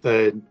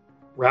the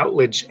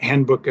Routledge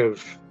Handbook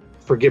of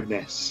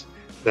Forgiveness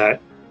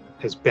that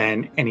has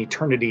been an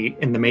eternity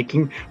in the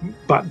making,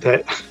 but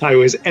that I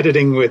was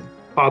editing with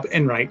Bob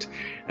Enright.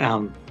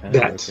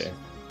 That Okay.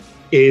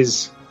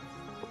 is,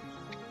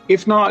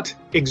 if not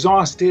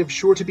exhaustive,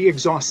 sure to be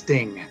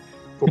exhausting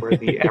for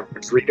the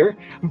average reader,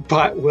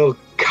 but will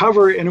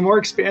cover in a more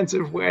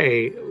expansive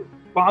way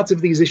lots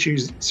of these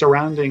issues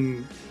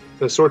surrounding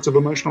the sorts of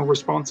emotional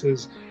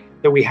responses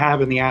that we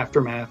have in the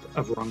aftermath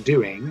of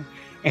wrongdoing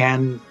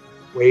and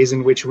ways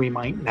in which we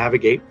might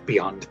navigate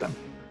beyond them.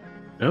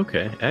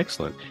 Okay,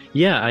 excellent.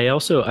 Yeah,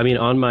 I mean,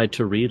 on my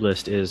to read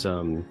list is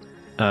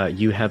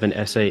you have an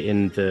essay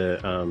in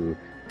the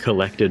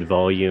collected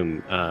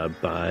volume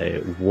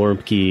by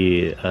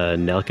Warmke,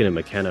 Nelkin, and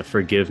McKenna,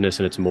 Forgiveness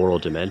and Its Moral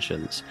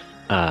Dimensions.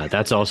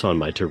 That's also on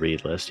my to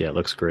read list. Yeah, it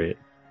looks great.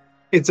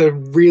 It's a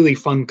really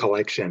fun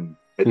collection.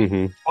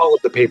 Hmm. All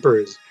of the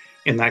papers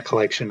in that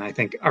collection, I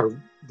think, are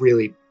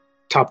really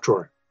top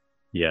drawer.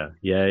 Yeah,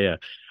 yeah, yeah.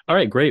 All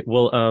right, great.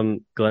 Well,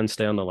 Glenn,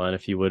 stay on the line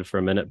if you would for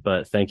a minute,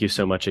 but thank you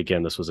so much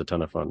again. This was a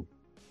ton of fun.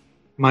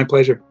 My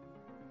pleasure.